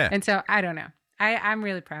 Yeah. And so I don't know. I'm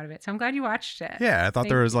really proud of it. So I'm glad you watched it. Yeah, I thought Thank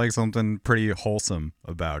there was like something pretty wholesome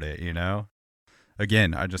about it,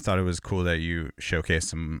 Again, I just thought it was cool that you showcased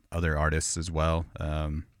some other artists as well.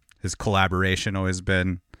 His collaboration always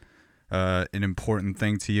been an important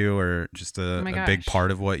thing to you, or just Oh my a big gosh. part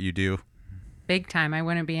of what you do. Big time. I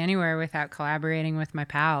wouldn't be anywhere without collaborating with my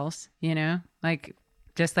pals, like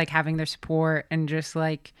just like having their support and just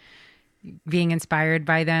like being inspired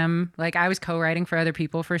by them. Like, I was co-writing for other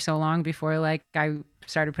people for so long before like I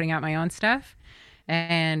started putting out my own stuff,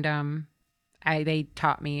 and they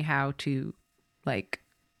taught me how to like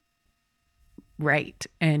write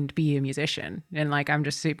and be a musician. And like, I'm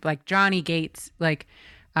just like Johnny Gates, like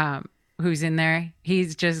who's in there,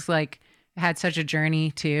 he's just like had such a journey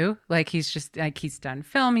too. Like, he's just like, he's done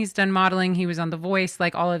film, he's done modeling, he was on The Voice,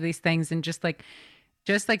 like all of these things. And just like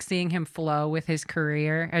seeing him flow with his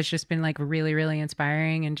career has just been like really, really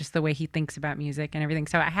inspiring, and just the way he thinks about music and everything.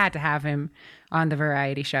 So I had to have him on the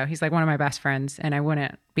variety show. He's like one of my best friends, and I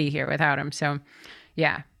wouldn't be here without him. So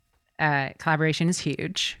yeah, collaboration is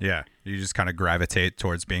huge. Yeah, you just kind of gravitate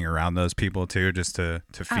towards being around those people too, just to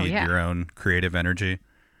feed yeah. your own creative energy.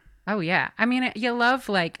 Oh yeah. I mean, you love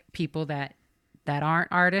like people that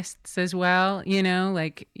aren't artists as well,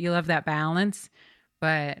 like you love that balance.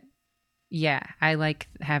 But yeah, I like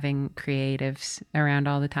having creatives around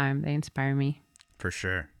all the time. They inspire me. For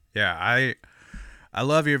sure. Yeah, I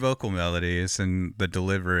love your vocal melodies and the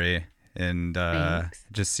delivery, and Thanks.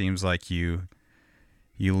 it just seems like you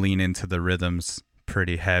lean into the rhythms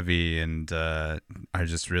pretty heavy, and I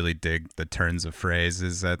just really dig the turns of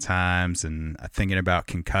phrases at times. And thinking about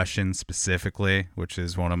Concussion specifically, which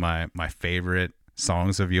is one of my favorite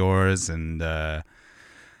songs of yours, and I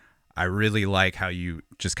really like how you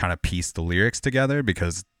just kind of piece the lyrics together,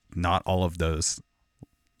 because not all of those,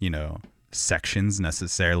 sections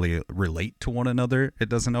necessarily relate to one another. It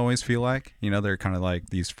doesn't always feel like, they're kind of like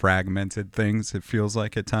these fragmented things, it feels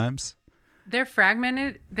like at times. They're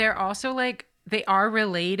fragmented. They're also like, they are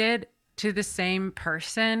related to the same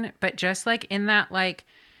person, but just like in that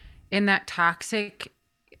toxic,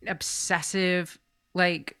 obsessive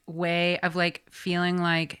like way of like feeling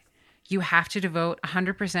like you have to devote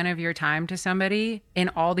 100% of your time to somebody in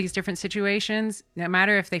all these different situations, no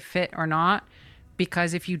matter if they fit or not,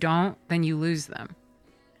 because if you don't, then you lose them.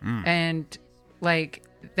 And like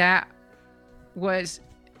that was,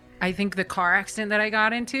 I think the car accident that I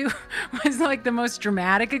got into was like the most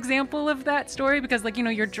dramatic example of that story, because like,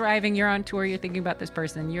 you're driving, you're on tour, you're thinking about this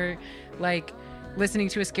person, you're like listening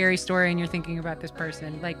to a scary story and you're thinking about this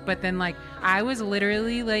person, like, but then like I was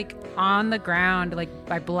literally like on the ground, like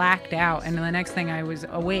I blacked out, and the next thing I was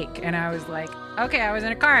awake and I was like, okay, I was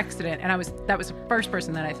in a car accident, and that was the first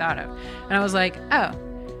person that I thought of, and I was like, oh,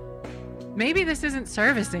 maybe this isn't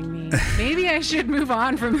servicing me. Maybe I should move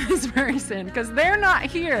on from this person, because they're not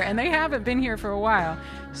here and they haven't been here for a while.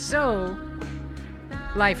 So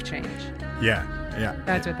life change. Yeah.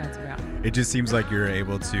 That's what that's about. It just seems like you're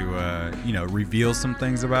able to, reveal some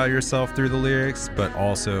things about yourself through the lyrics, but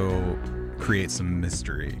also create some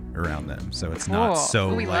mystery around them. So it's not Cool.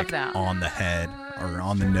 so We love like that. on the head or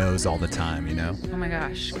on the nose all the time, Oh my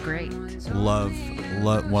gosh, great. Love,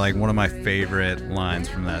 well, like one of my favorite lines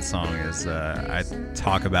from that song is, I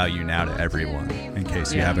talk about you now to everyone in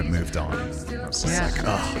case you Yeah. haven't moved on. It's just Yeah. like,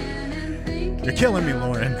 oh, you're killing me,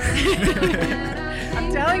 Lauren.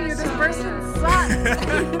 I'm telling you, this person sucks.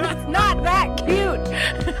 It's not that cute.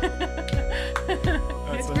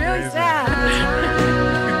 It's really amazing.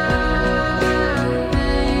 sad.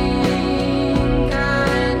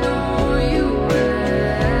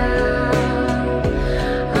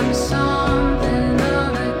 I'm something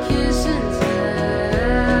of a kiss and tell.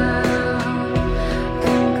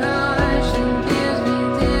 Concussion gives me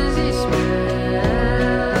dizzy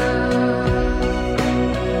spell.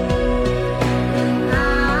 I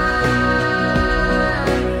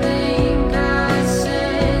think I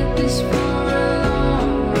said this for a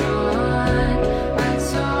long run. I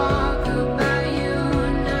talk about you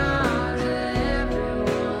now to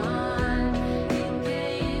everyone in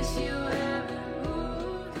case you haven't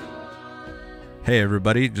moved on. Hey,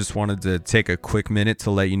 everybody. Just wanted to take a quick minute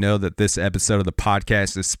to let you know that this episode of the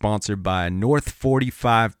podcast is sponsored by North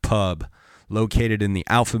 45 Pub, located in the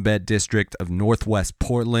Alphabet District of Northwest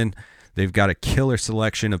Portland. They've got a killer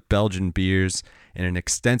selection of Belgian beers and an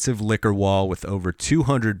extensive liquor wall with over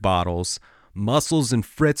 200 bottles. Mussels and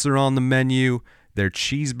Fritz are on the menu. Their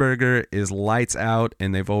cheeseburger is lights out,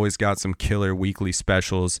 and they've always got some killer weekly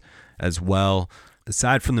specials as well.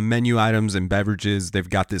 Aside from the menu items and beverages, they've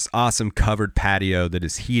got this awesome covered patio that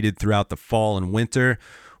is heated throughout the fall and winter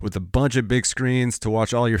with a bunch of big screens to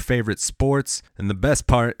watch all your favorite sports. And the best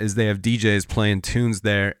part is they have DJs playing tunes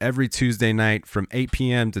there every Tuesday night from 8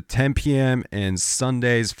 p.m. to 10 p.m. and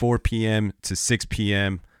Sundays 4 p.m. to 6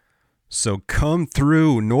 p.m. So come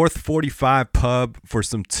through North 45 Pub for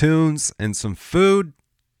some tunes and some food.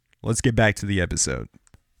 Let's get back to the episode.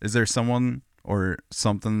 Is there someone or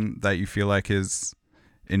something that you feel like has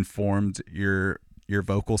informed your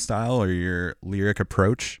vocal style or your lyric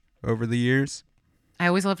approach over the years? I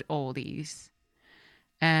always loved oldies,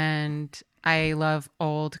 and I love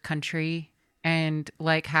old country, and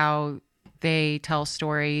like how they tell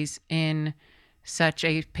stories in such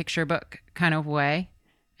a picture book kind of way.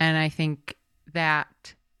 And I think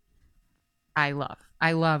that I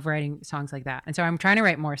love writing songs like that. And so I'm trying to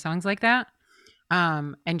write more songs like that.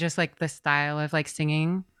 And just like the style of like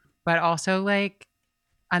singing, but also like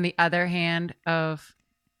on the other hand of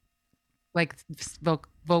like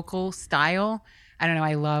vocal style. I don't know.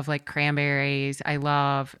 I love like Cranberries. I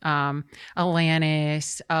love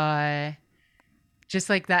Alanis. Just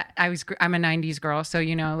like that. I'm a 90s girl. So,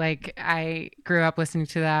 like I grew up listening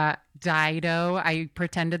to that. Dido. I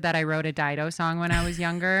pretended that I wrote a Dido song when I was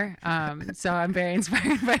younger. So I'm very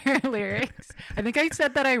inspired by her lyrics. I think I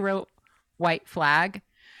said that I wrote White Flag.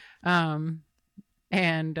 And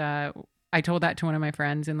I told that to one of my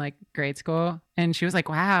friends in like grade school, and she was like,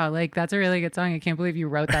 "Wow, like that's a really good song. I can't believe you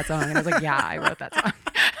wrote that song." And I was like, "Yeah, I wrote that song."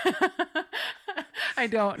 I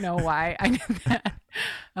don't know why I did that.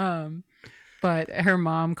 But her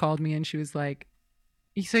mom called me and she was like,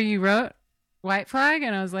 "So you wrote White Flag?"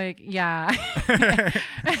 And I was like, "Yeah."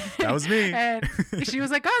 That was me. And she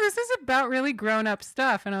was like, "Oh, this is about really grown up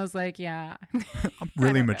stuff." And I was like, "Yeah." I'm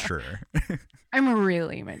really don't know. mature. I'm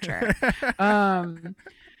really mature.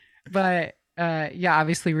 But yeah,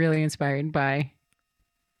 obviously really inspired by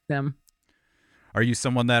them. Are you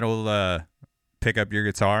someone that'll pick up your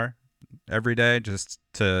guitar every day just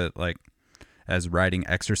to like as writing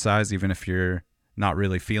exercise, even if you're not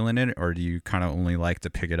really feeling it, or do you kind of only like to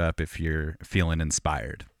pick it up if you're feeling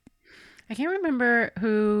inspired? I can't remember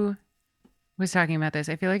who was talking about this.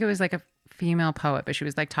 I feel like it was like a female poet, but she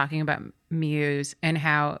was like talking about muse and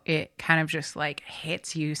how it kind of just like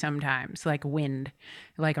hits you sometimes, like wind,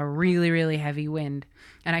 like a really, really heavy wind.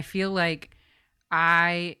 And I feel like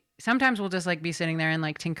I sometimes will just like be sitting there and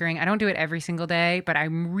like tinkering. I don't do it every single day, but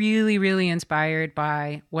I'm really, really inspired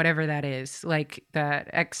by whatever that is, like the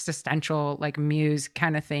existential, like muse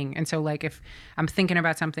kind of thing. And so, like, if I'm thinking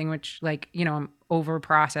about something, which, like, you know, I'm over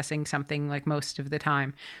processing something like most of the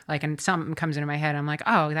time, like, and something comes into my head, I'm like,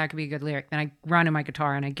 oh, that could be a good lyric. Then I run to my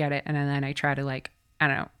guitar and I get it. And then I try to, like, I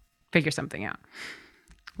don't know, figure something out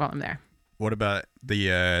while I'm there. What about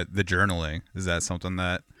the journaling? Is that something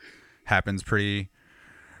that happens pretty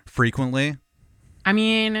frequently? I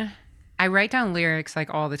mean, I write down lyrics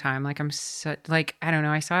like all the time. Like I'm so, like, I don't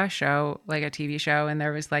know. I saw a show, like a TV show, and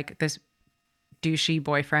there was like this douchey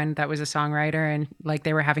boyfriend that was a songwriter, and like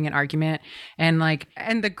they were having an argument, and like,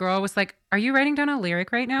 and the girl was like, "Are you writing down a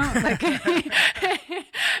lyric right now?" Like,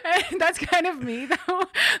 that's kind of me though.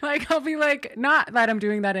 Like I'll be like, not that I'm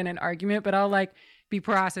doing that in an argument, but I'll like be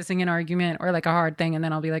processing an argument or like a hard thing, and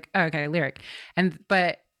then I'll be like, oh, okay, lyric.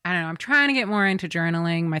 But I don't know. I'm trying to get more into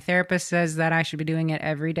journaling. My therapist says that I should be doing it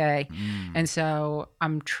every day. And so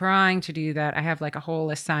I'm trying to do that. I have like a whole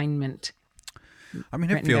assignment. I mean,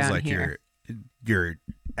 it written feels down like here. you're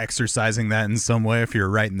exercising that in some way if you're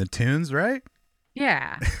writing the tunes, right?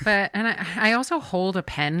 Yeah. But, and I also hold a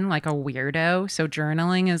pen like a weirdo. So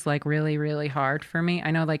journaling is like really, really hard for me.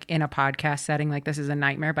 I know like in a podcast setting, like this is a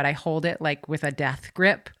nightmare, but I hold it like with a death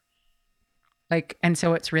grip. Like, and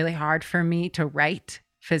so it's really hard for me to write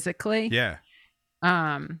physically. Yeah.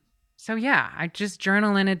 So yeah, I just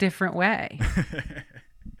journal in a different way.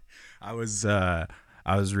 I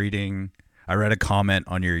was reading, I read a comment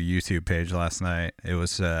on your YouTube page last night. It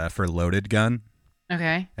was for Loaded Gun.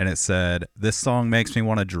 Okay. And it said, "This song makes me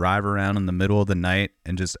want to drive around in the middle of the night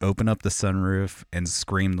and just open up the sunroof and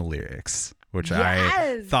scream the lyrics," which I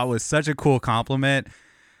Yes! thought was such a cool compliment.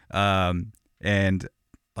 And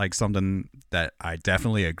like something that I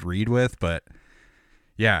definitely agreed with. But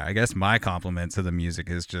yeah, I guess my compliment to the music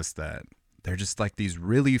is just that they're just like these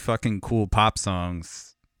really fucking cool pop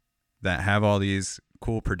songs that have all these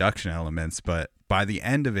cool production elements, but by the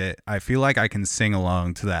end of it, I feel like I can sing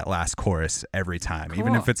along to that last chorus every time, even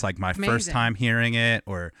Cool. if it's like my first Amazing. time hearing it,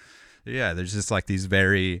 or yeah, there's just like these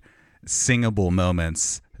very singable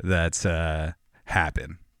moments that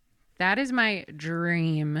happen. That is my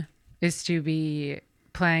dream, is to be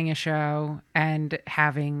playing a show and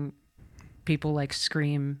having people like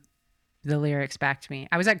scream the lyrics back to me.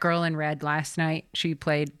 I was at Girl in Red last night. She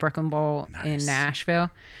played Brooklyn Bowl in Nashville.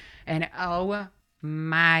 And oh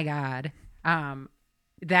my God.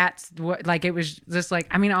 That's what, like, it was just like,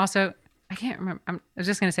 I mean, also, I can't remember. I was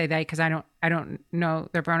just going to say they, cause I don't know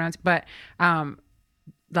their pronouns, but,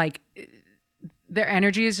 like their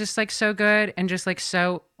energy is just like so good and just like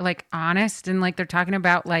so like honest, and like they're talking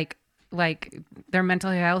about like their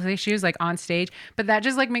mental health issues like on stage, but that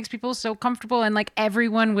just like makes people so comfortable, and like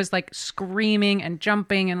everyone was like screaming and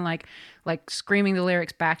jumping and like screaming the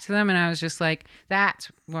lyrics back to them, and I was just like,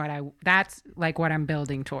 that's like what I'm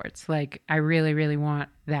building towards. Like I really, really want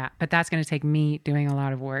that, but that's going to take me doing a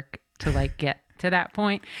lot of work to like get to that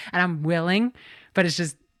point, and I'm willing, but it's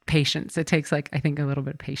just patience. It takes like, I think, a little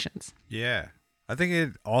bit of patience. Yeah. I think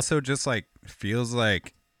it also just like feels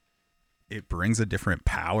like it brings a different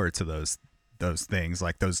power to those things,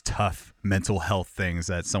 like those tough mental health things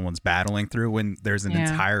that someone's battling through. When there's an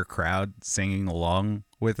entire crowd singing along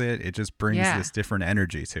with it, it just brings this different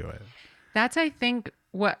energy to it. That's, I think,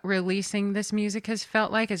 what releasing this music has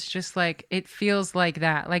felt like. It's just like, it feels like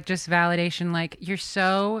that, like just validation. Like you're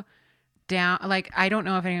so down. Like, I don't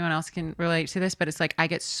know if anyone else can relate to this, but it's like, I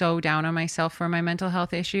get so down on myself for my mental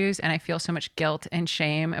health issues. And I feel so much guilt and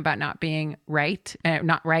shame about not being right.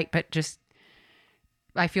 Not right, but just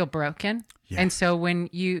I feel broken. Yeah. And so when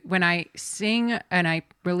I sing and I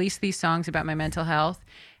release these songs about my mental health,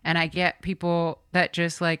 and I get people that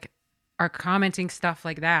just like are commenting stuff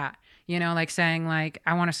like that, you know, like saying like,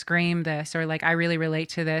 I want to scream this, or like, I really relate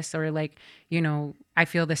to this, or like, you know, I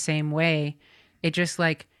feel the same way. It just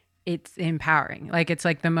like, it's empowering. Like, it's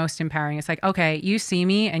like the most empowering. It's like, okay, you see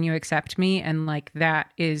me and you accept me. And like,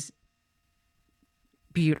 that is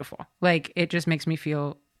beautiful. Like, it just makes me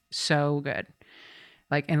feel so good.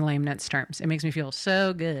 Like, in layman's terms, it makes me feel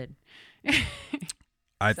so good.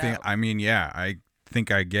 I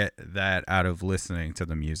think I get that out of listening to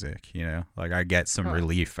the music, you know, like I get some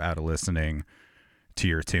relief out of listening to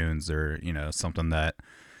your tunes, or, you know, something that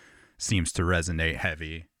seems to resonate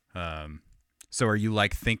heavy. So are you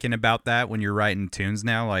like thinking about that when you're writing tunes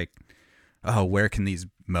now? Like, oh, where can these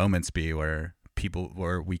moments be where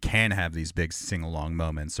we can have these big sing along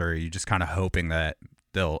moments? Or are you just kind of hoping that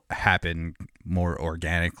they'll happen more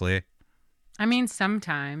organically? I mean,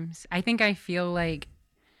 sometimes I think I feel like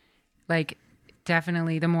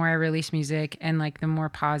definitely the more I release music and like the more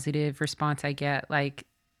positive response I get, like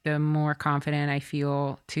the more confident I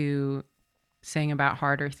feel to sing about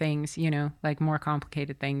harder things, you know, like more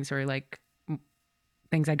complicated things, or like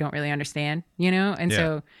things I don't really understand, you know? And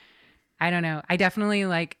so I don't know. I definitely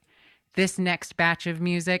like this next batch of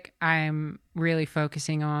music, I'm really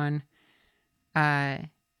focusing on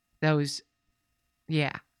those.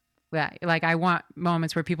 Yeah. Like I want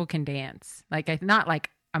moments where people can dance. Like not like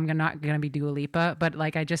I'm not gonna be Dua Lipa, but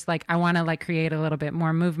like I want to like create a little bit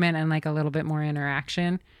more movement and like a little bit more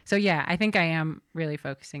interaction. So yeah, I think I am really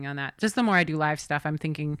focusing on that. Just the more I do live stuff, I'm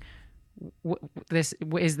thinking,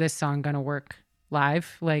 is this song gonna work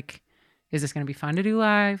live? Like, is this gonna be fun to do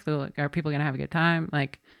live? Are people gonna have a good time?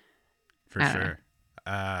 Like, for sure.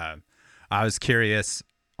 I was curious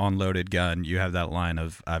on Loaded Gun. You have that line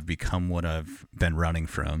of "I've become what I've been running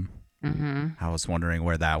from." Mm-hmm. I was wondering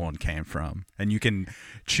where that one came from, and you can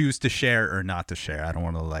choose to share or not to share. I don't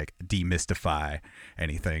want to like demystify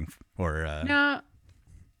anything or no.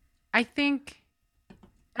 I think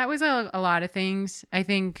that was a lot of things. I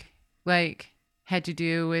think like had to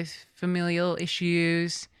do with familial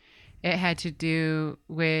issues. It had to do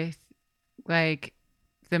with like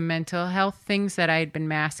the mental health things that I had been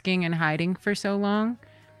masking and hiding for so long.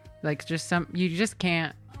 Like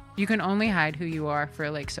you can only hide who you are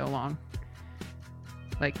for like so long.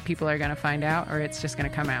 Like people are going to find out, or it's just going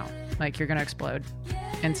to come out. Like you're going to explode.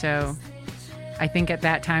 And so I think at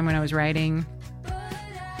that time when I was writing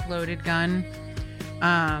Loaded Gun,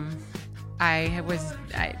 I was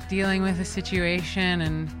dealing with a situation,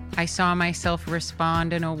 and I saw myself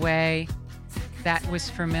respond in a way that was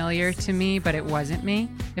familiar to me, but it wasn't me,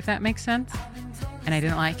 if that makes sense. And I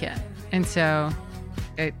didn't like it. And so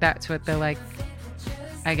that's what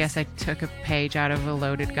I guess I took a page out of A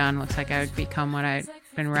Loaded Gun. Looks like I would become what I'd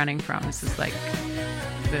been running from. This is like,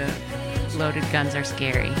 the loaded guns are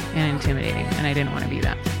scary and intimidating, and I didn't want to be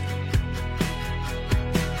that.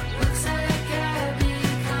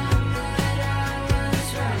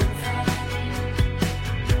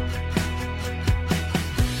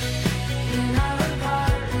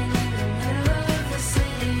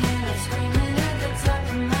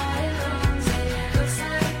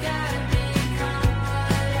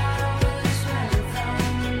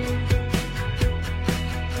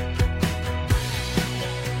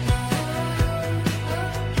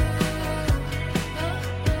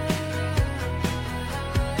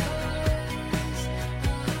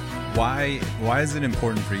 Why is it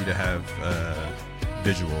important for you to have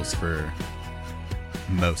visuals for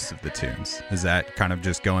most of the tunes? Is that kind of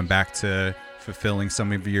just going back to fulfilling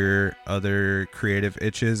some of your other creative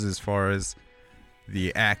itches as far as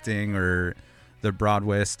the acting or the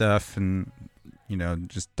Broadway stuff, and, you know,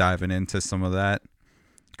 just diving into some of that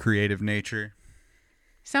creative nature?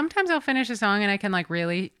 Sometimes I'll finish a song and I can like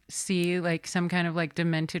really see like some kind of like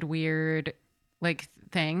demented weird like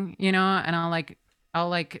thing, you know, and I'll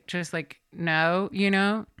just like know, you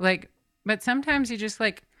know, like, but sometimes you just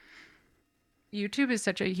like, YouTube is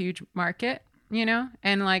such a huge market, you know,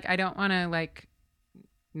 and like I don't want to like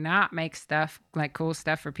not make stuff like cool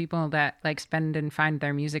stuff for people that like spend and find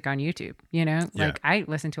their music on YouTube, you know. Yeah. Like I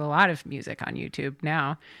listen to a lot of music on YouTube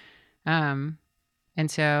now, and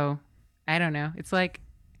so I don't know, it's like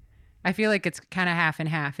I feel like it's kind of half and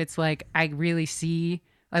half. It's like I really see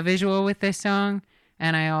a visual with this song,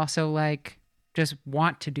 and I also like just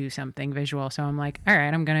want to do something visual, so I'm like, all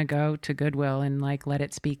right, I'm gonna go to Goodwill and like let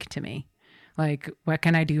it speak to me. Like, what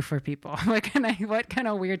can I do for people? What kind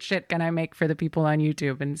of weird shit can I make for the people on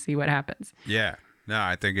YouTube and see what happens? Yeah. No,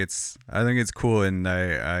 I think it's cool, and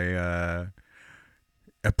I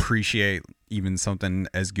appreciate even something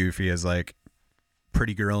as goofy as like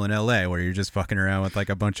Pretty Girl in LA, where you're just fucking around with like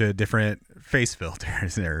a bunch of different face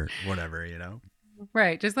filters or whatever, you know?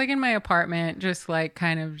 Right. Just like in my apartment, just like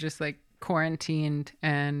kind of just like quarantined,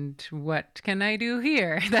 and what can I do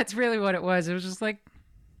here? That's really what it was. It was just like,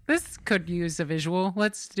 this could use a visual.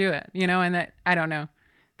 Let's do it, you know? And that, I don't know.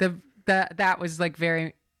 That was like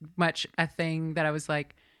very much a thing that I was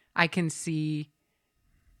like, I can see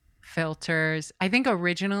filters. I think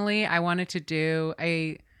originally I wanted to do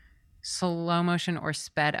a slow motion or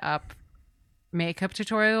sped up makeup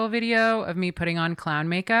tutorial video of me putting on clown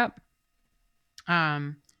makeup.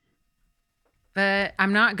 But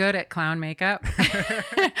I'm not good at clown makeup.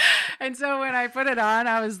 And so when I put it on,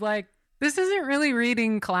 I was like, this isn't really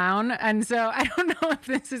reading clown. And so I don't know if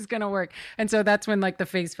this is going to work. And so that's when like the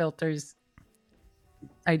face filters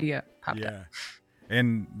idea popped up.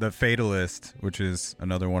 And The Fatalist, which is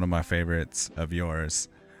another one of my favorites of yours,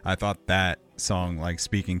 I thought that song, like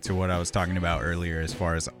speaking to what I was talking about earlier as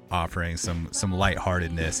far as offering some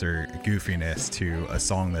lightheartedness or goofiness to a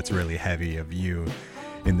song that's really heavy, of you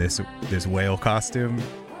in this whale costume.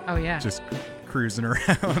 Oh yeah. Just cruising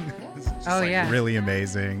around. It's just, oh like, yeah. really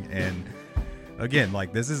amazing. And again,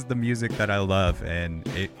 like, this is the music that I love, and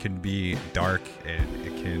it can be dark and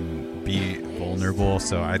it can be vulnerable.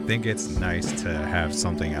 So I think it's nice to have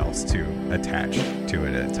something else to attach to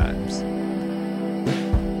it at times.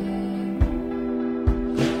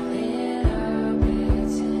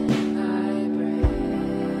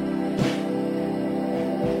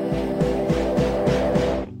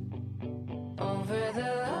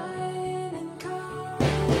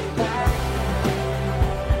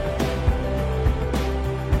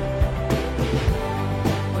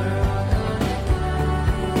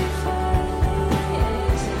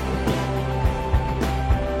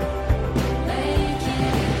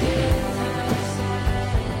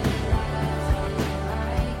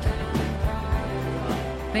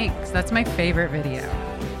 Thanks. That's my favorite video.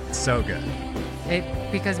 So good.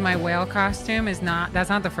 Because my whale costume that's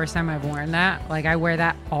not the first time I've worn that. Like, I wear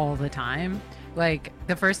that all the time. Like,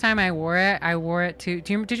 the first time I wore it to,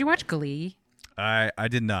 did you watch Glee? I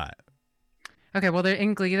did not. Okay, well,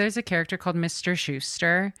 in Glee, there's a character called Mr.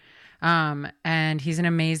 Schuster, and he's an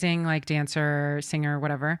amazing like dancer, singer,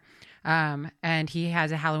 whatever. And he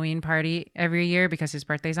has a Halloween party every year because his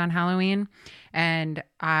birthday's on Halloween. And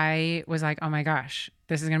I was like, oh my gosh,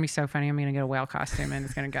 this is going to be so funny. I'm going to get a whale costume and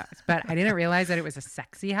it's going to go. But I didn't realize that it was a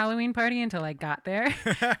sexy Halloween party until I got there.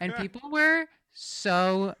 And people were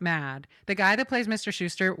so mad. The guy that plays Mr.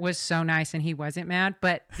 Schuster was so nice and he wasn't mad.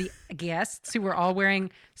 But the guests who were all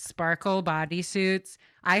wearing sparkle bodysuits,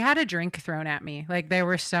 I had a drink thrown at me. Like, they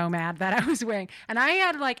were so mad that I was wearing. And I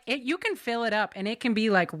had like, you can fill it up and it can be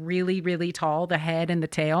like really, really tall, the head and the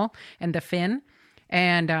tail and the fin.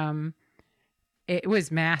 And it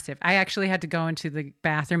was massive. I actually had to go into the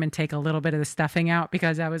bathroom and take a little bit of the stuffing out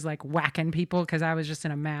because I was like whacking people because I was just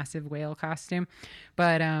in a massive whale costume.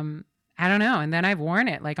 But I don't know. And then I've worn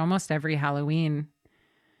it like almost every Halloween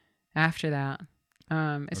after that.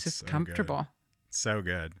 It's That's just so comfortable. Good. So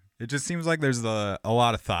good. It just seems like there's a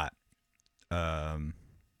lot of thought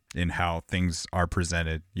in how things are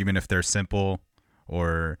presented, even if they're simple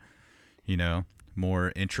or, you know,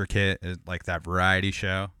 more intricate, like that variety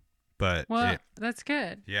show. But that's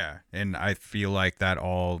good. Yeah. And I feel like that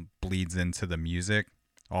all bleeds into the music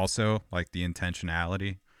also, like the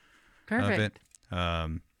intentionality of it.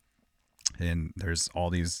 And there's all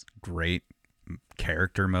these great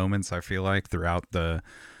character moments, I feel like, throughout the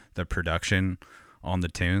production on the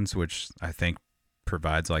tunes, which I think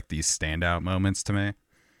provides like these standout moments to me.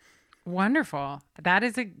 Wonderful.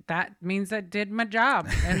 That means I did my job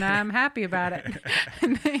and I'm happy about it.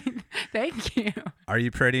 Thank you. Are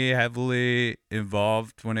you pretty heavily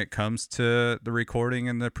involved when it comes to the recording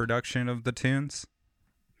and the production of the tunes?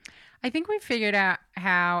 I think we figured out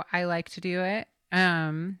how I like to do it.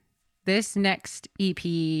 This next EP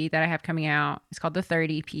that I have coming out is called the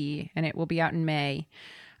Third EP, and it will be out in May.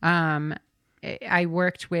 I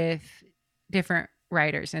worked with different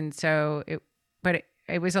writers, and so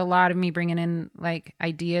it was a lot of me bringing in like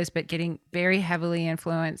ideas, but getting very heavily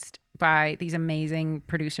influenced by these amazing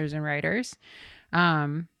producers and writers.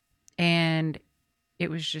 And it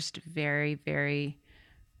was just very, very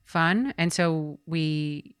fun. And so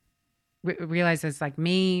we realized it's like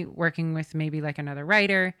me working with maybe like another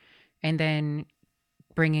writer and then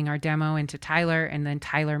bringing our demo into Tyler, and then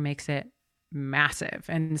Tyler makes it massive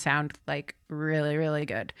and sound like really, really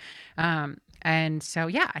good. And so,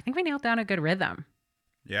 yeah, I think we nailed down a good rhythm.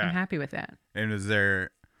 Yeah. I'm happy with it. And was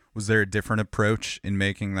there a different approach in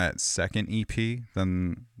making that second EP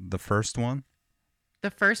than the first one?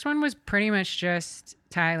 The first one was pretty much just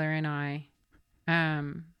Tyler and I,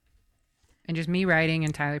 and just me writing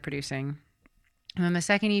and Tyler producing. And then the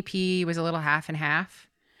second EP was a little half and half,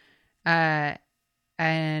 and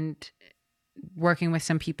working with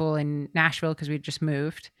some people in Nashville because we just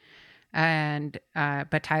moved, and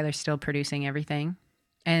but Tyler's still producing everything.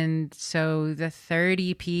 And so the third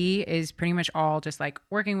EP is pretty much all just like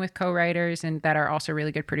working with co-writers and that are also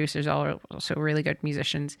really good producers, also really good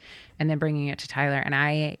musicians, and then bringing it to Tyler. And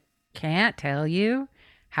I can't tell you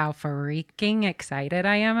how freaking excited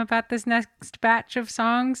I am about this next batch of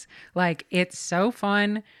songs. Like, it's so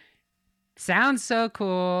fun. Sounds so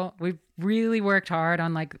cool. We've really worked hard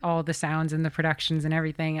on like all the sounds and the productions and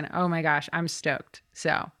everything. And oh my gosh, I'm stoked.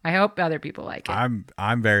 So I hope other people like it.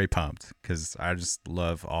 I'm very pumped because I just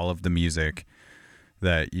love all of the music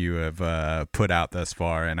that you have put out thus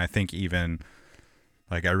far. And I think even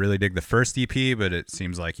like I really dig the first EP, but it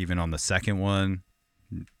seems like even on the second one,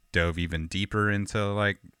 dove even deeper into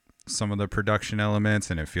like some of the production elements.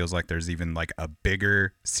 And it feels like there's even like a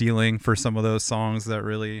bigger ceiling for some of those songs that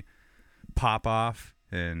really pop off.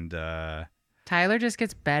 And Tyler just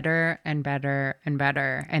gets better and better and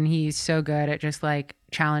better, and he's so good at just like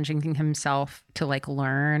challenging himself to like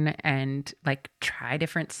learn and like try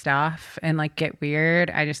different stuff and like get weird.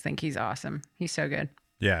 I just think he's awesome. He's so good.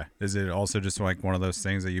 Yeah. Is it also just like one of those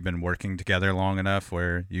things that you've been working together long enough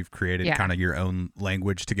where you've created kind of your own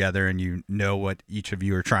language together and you know what each of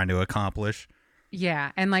you are trying to accomplish?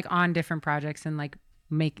 Yeah, and like on different projects and like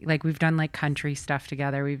we've done like country stuff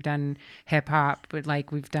together, we've done hip hop, but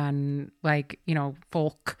like we've done like, you know,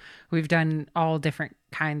 folk, we've done all different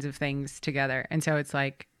kinds of things together. And so it's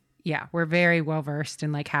like, yeah, we're very well versed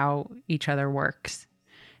in like how each other works,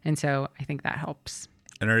 and so I think that helps.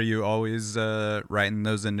 And are you always writing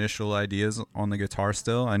those initial ideas on the guitar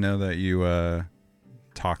still? I know that you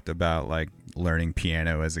talked about like learning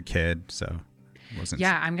piano as a kid, so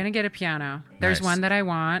yeah, I'm gonna get a piano. There's Nice. one that I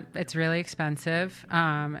want. It's really expensive,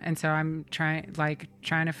 and so I'm trying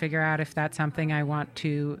to figure out if that's something I want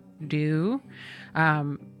to do.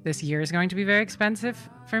 This year is going to be very expensive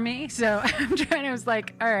for me, so I was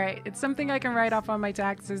like, all right, it's something I can write off on my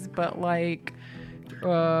taxes, but like,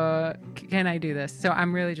 can I do this? So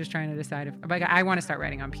I'm really just trying to decide if like I want to start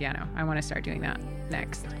writing on piano. I want to start doing that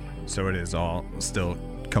next. So it is all still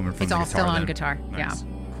coming from It's the all guitar still on then? guitar. Nice. Yeah.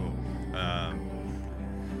 Cool.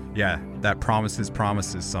 Yeah, that Promises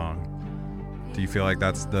song. Do you feel like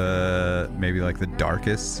that's maybe like the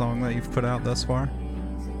darkest song that you've put out thus far?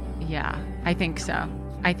 Yeah, I think so.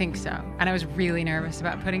 And I was really nervous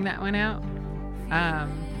about putting that one out.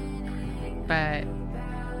 But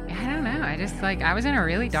I don't know. I just like, I was in a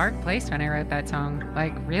really dark place when I wrote that song,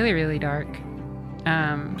 like really, really dark.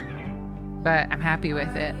 But I'm happy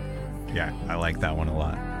with it. Yeah, I like that one a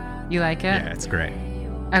lot. You like it? Yeah, it's great.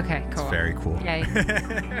 Okay, cool. It's very cool. Yay.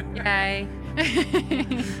 Yay.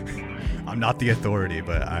 I'm not the authority,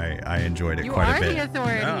 but I enjoyed it You quite are a bit. the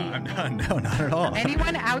authority. No, I'm not. No, not at all.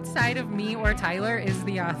 Anyone outside of me or Tyler is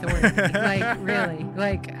the authority. Like, really.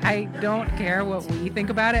 Like, I don't care what we think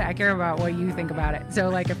about it. I care about what you think about it. So,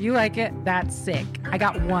 like, if you like it, that's sick. I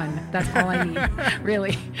got one. That's all I need.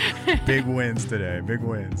 Really. Big wins today. Big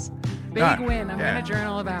wins. Big win. I'm yeah. going to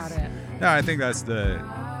journal about it. No, I think that's the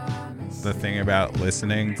thing about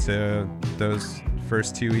listening to those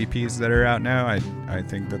first two EPs that are out now. I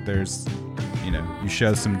think that there's, you know, you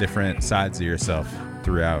show some different sides of yourself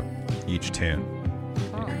throughout each tune,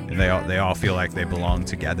 Oh. and they all feel like they belong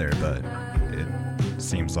together, but it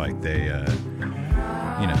seems like they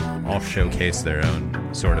you know, all showcase their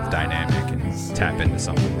own sort of dynamic and tap into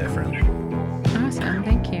something different. Awesome.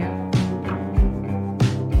 Thank you.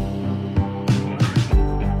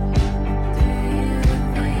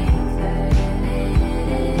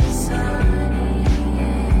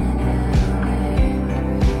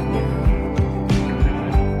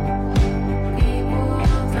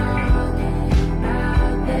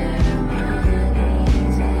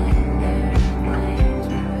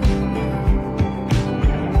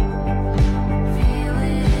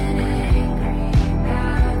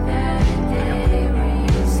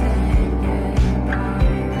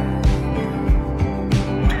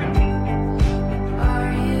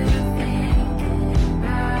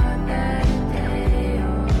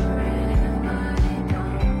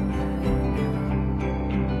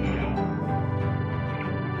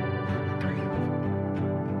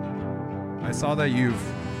 I saw that you've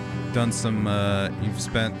done you've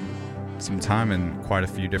spent some time in quite a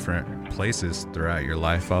few different places throughout your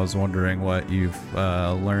life. I was wondering what you've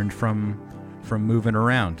learned from moving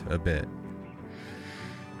around a bit.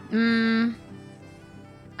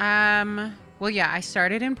 Well, yeah, I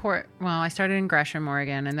started in I started in Gresham,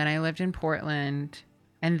 Oregon, and then I lived in Portland,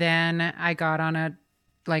 and then I got on a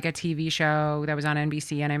TV show that was on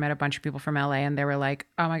NBC, and I met a bunch of people from LA, and they were like,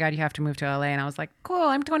 "Oh my God, you have to move to LA." And I was like, "Cool,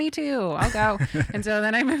 I'm 22, I'll go." And so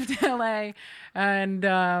then I moved to LA, and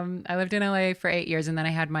I lived in LA for 8 years, and then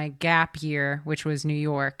I had my gap year, which was New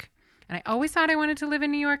York. And I always thought I wanted to live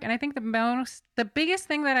in New York, and I think the biggest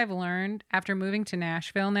thing that I've learned after moving to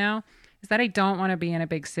Nashville now is that I don't want to be in a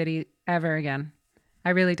big city ever again. I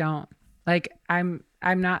really don't. Like I'm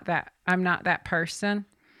not that person.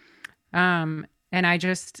 And I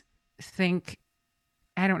just think,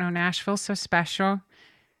 I don't know, Nashville's so special.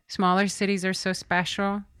 Smaller cities are so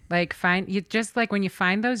special. Like when you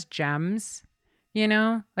find those gems, you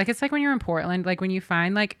know, like it's like when you're in Portland, like when you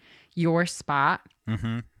find like your spot.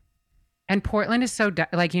 Mm-hmm. And Portland is so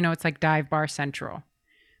it's like dive bar central.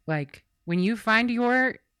 Like when you find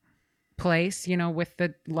your place, you know, with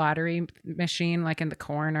the lottery machine, like in the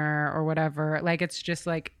corner or whatever, like it's just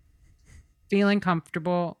like feeling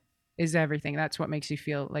comfortable is everything. That's what makes you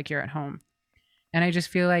feel like you're at home. And I just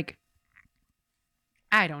feel like,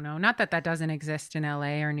 I don't know, not that doesn't exist in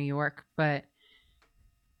LA or New York, but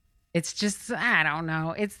it's just, I don't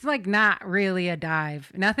know. It's like not really a dive.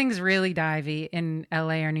 Nothing's really divey in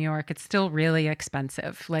LA or New York. It's still really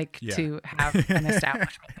expensive, to have an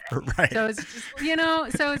establishment there. Right. So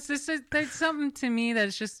it's just, there's something to me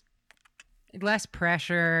that's just less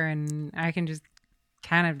pressure, and I can just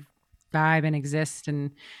kind of vibe and exist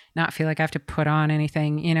and not feel like I have to put on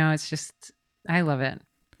anything. You know, it's just, I love it.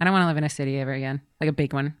 I don't want to live in a city ever again, like a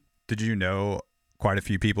big one. Did you know quite a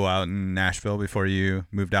few people out in Nashville before you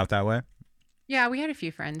moved out that way? Yeah, we had a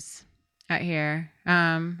few friends out here.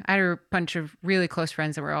 I had a bunch of really close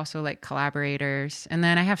friends that were also like collaborators. And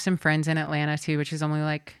then I have some friends in Atlanta too, which is only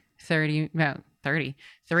like 3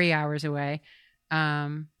 hours away.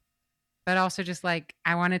 But also just like,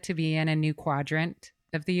 I wanted to be in a new quadrant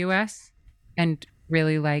of the US and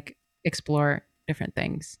really like explore different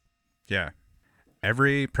things. Yeah.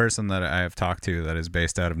 Every person that I have talked to that is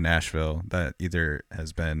based out of Nashville that either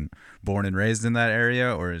has been born and raised in that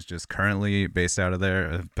area or is just currently based out of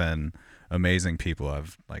there have been amazing people.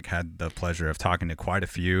 I've like had the pleasure of talking to quite a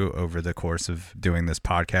few over the course of doing this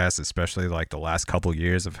podcast, especially like the last couple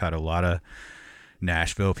years. I've had a lot of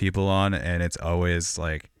Nashville people on, and it's always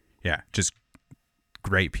like, yeah, just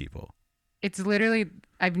great people. It's literally,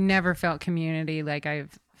 I've never felt community like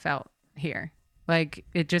I've felt here. Like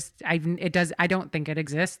I don't think it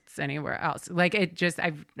exists anywhere else. Like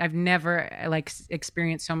I've never like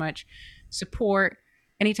experienced so much support.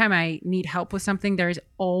 Anytime I need help with something, there's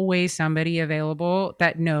always somebody available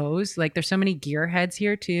that knows. Like there's so many gearheads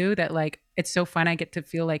here too that like, it's so fun. I get to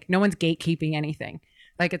feel like no one's gatekeeping anything.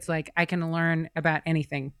 Like it's like I can learn about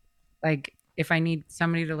anything. Like if I need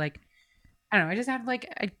somebody to like, I don't know,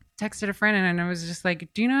 I texted a friend and I was just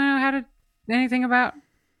like, do you know how to anything about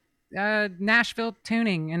Nashville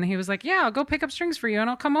tuning? And he was like, yeah, I'll go pick up strings for you and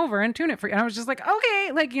I'll come over and tune it for you. And I was just like,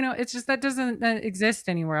 okay, like, you know, it's just that doesn't exist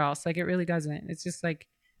anywhere else. Like it really doesn't. It's just like,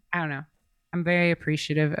 I don't know. I'm very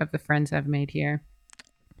appreciative of the friends I've made here.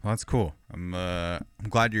 Well, that's cool. I'm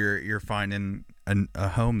glad you're finding a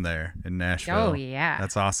home there in Nashville. Oh yeah,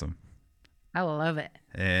 that's awesome. I love it.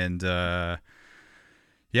 And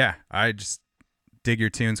yeah, I just dig your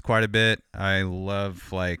tunes quite a bit. I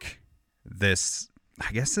love like this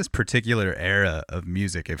particular era of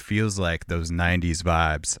music. It feels like those 90s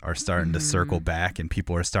vibes are starting to circle back, and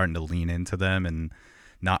people are starting to lean into them and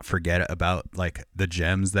not forget about like the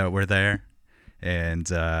gems that were there. And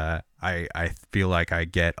I feel like I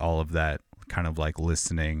get all of that kind of like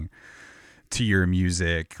listening to your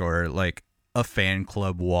music or like a fan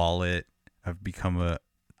club wallet. I've become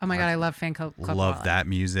oh my God, I love fan club love wallet. That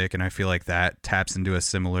music, and I feel like that taps into a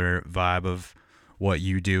similar vibe of what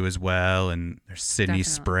you do as well. And there's Sydney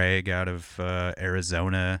Definitely. Sprague out of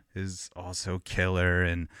Arizona is also killer.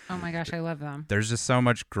 And Oh my gosh, I love them. there's just so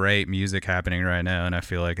much great music happening right now, and I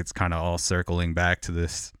feel like it's kind of all circling back to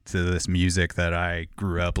this music that I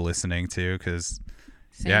grew up listening to, because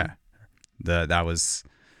Same.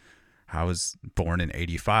 I was born in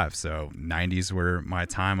 85, so 90s were my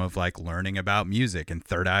time of like learning about music, and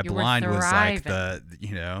Third Eye You were Blind was like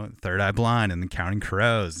thriving. Third Eye Blind and the Counting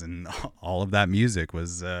Crows, and all of that music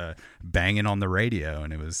was banging on the radio,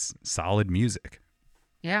 and it was solid music.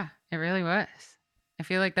 Yeah, it really was. I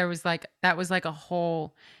feel like that was like a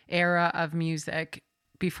whole era of music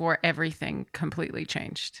before everything completely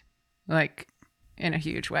changed, like in a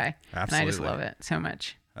huge way. Absolutely. And I just love it so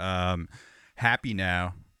much. Happy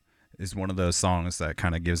Now is one of those songs that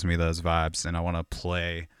kind of gives me those vibes, and I want to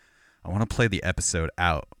play the episode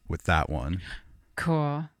out with that one.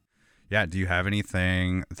 Cool. Yeah, do you have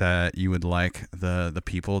anything that you would like the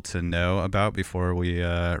people to know about before we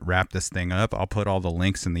wrap this thing up? I'll put all the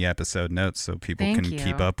links in the episode notes so people Thank can you.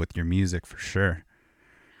 keep up with your music for sure.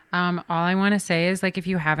 All I want to say is, like, if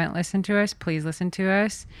you haven't listened to us, please listen to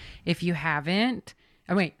us. If you haven't,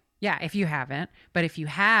 if you haven't, but if you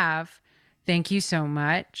have, thank you so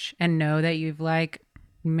much, and know that you've like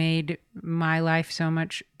made my life so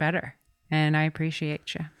much better, and I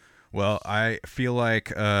appreciate you. Well, I feel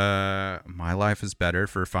like my life is better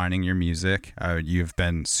for finding your music. You've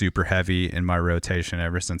been super heavy in my rotation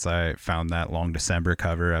ever since I found that Long December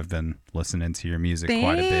cover. I've been listening to your music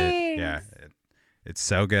quite a bit. Yeah, it's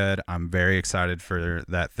so good. I'm very excited for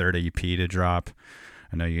that third EP to drop.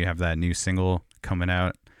 I know you have that new single coming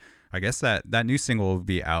out. I guess that new single will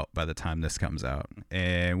be out by the time this comes out.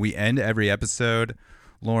 And we end every episode,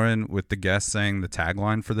 Lauren, with the guest saying the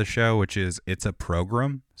tagline for the show, which is "It's a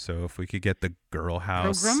program." So if we could get the Girl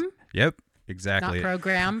House. Program? Yep, exactly. Not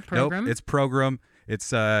program. Program. Nope, it's program. It's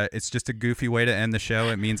just a goofy way to end the show.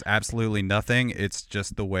 It means absolutely nothing. It's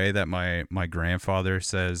just the way that my grandfather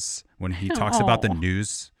says when he talks about the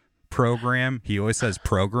news program. He always says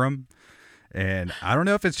program. And I don't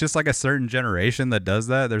know if it's just like a certain generation that does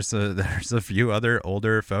that. There's a few other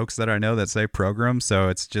older folks that I know that say program, so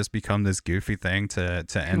it's just become this goofy thing to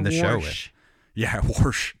end the show with. Yeah,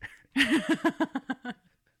 whoosh.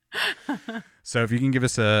 So if you can give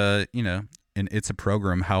us it's a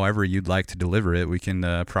program, however you'd like to deliver it, we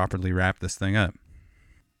can properly wrap this thing up.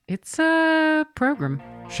 It's a program.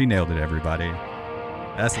 She nailed it, everybody.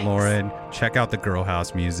 That's Lauren. Check out the Girl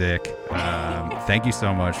House music. Thank you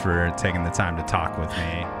so much for taking the time to talk with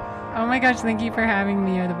me. Oh my gosh, thank you for having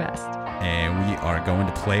me. You're the best. And we are going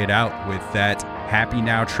to play it out with that Happy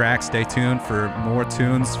Now track. Stay tuned for more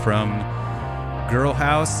tunes from Girl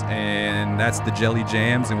House, and that's the Jelly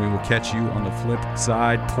Jams, and we will catch you on the flip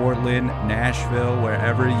side, Portland, Nashville,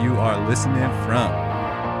 wherever you are listening from.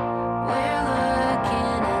 We're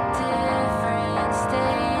looking at different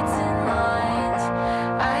states and lines.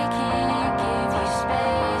 I can't give you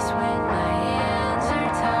space when my hands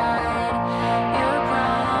are tied. Your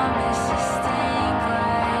promises stink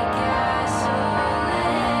like gasoline.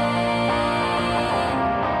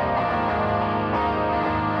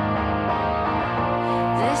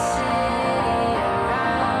 The city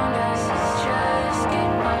around us is just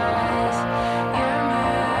goodbyes. Your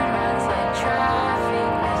mood runs like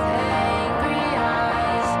traffic with angry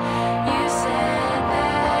eyes. You said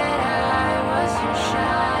that I was your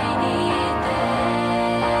shiny thing.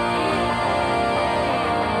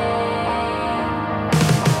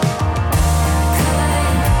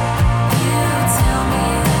 Could you tell me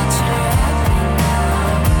that you're happy now?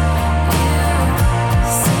 You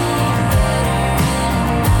seem better in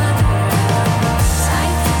another house. I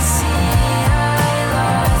can see I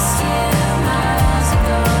lost you miles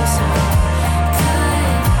ago. So could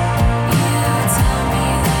you tell me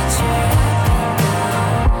that you're happy now?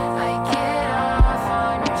 I get off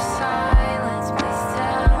on your silence. Please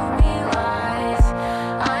tell me lies.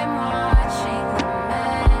 I'm watching the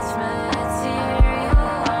Mets materialize.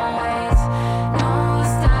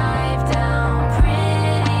 Nosedive down,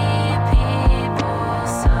 pretty people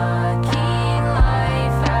sucking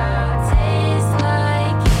life out, taste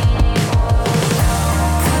like evil.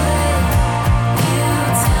 Could you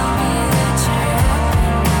tell me that you're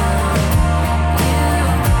happy now? You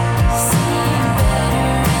seem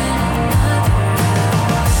better in another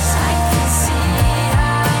house. I can see I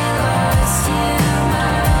lost you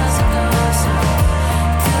miles ago. So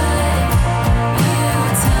could you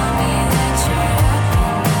tell me that you're happy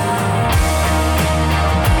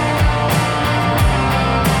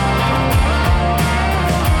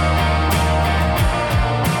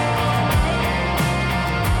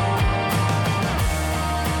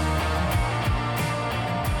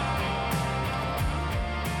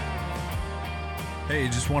Hey,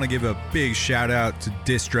 just want to give a big shout out to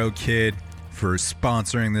DistroKid for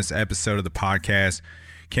sponsoring this episode of the podcast.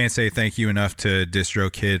 Can't say thank you enough to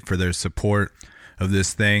DistroKid for their support of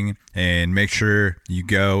this thing. And make sure you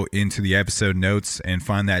go into the episode notes and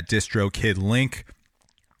find that DistroKid link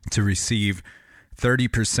to receive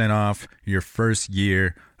 30% off your first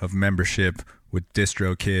year of membership with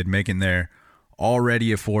DistroKid, making their already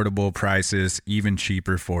affordable prices even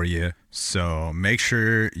cheaper for you. So make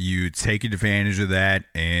sure you take advantage of that.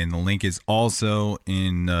 And the link is also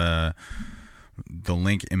in the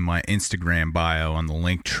link in my Instagram bio on the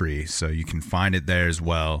link tree. So you can find it there as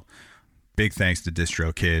well. Big thanks to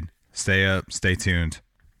DistroKid. Stay up, stay tuned.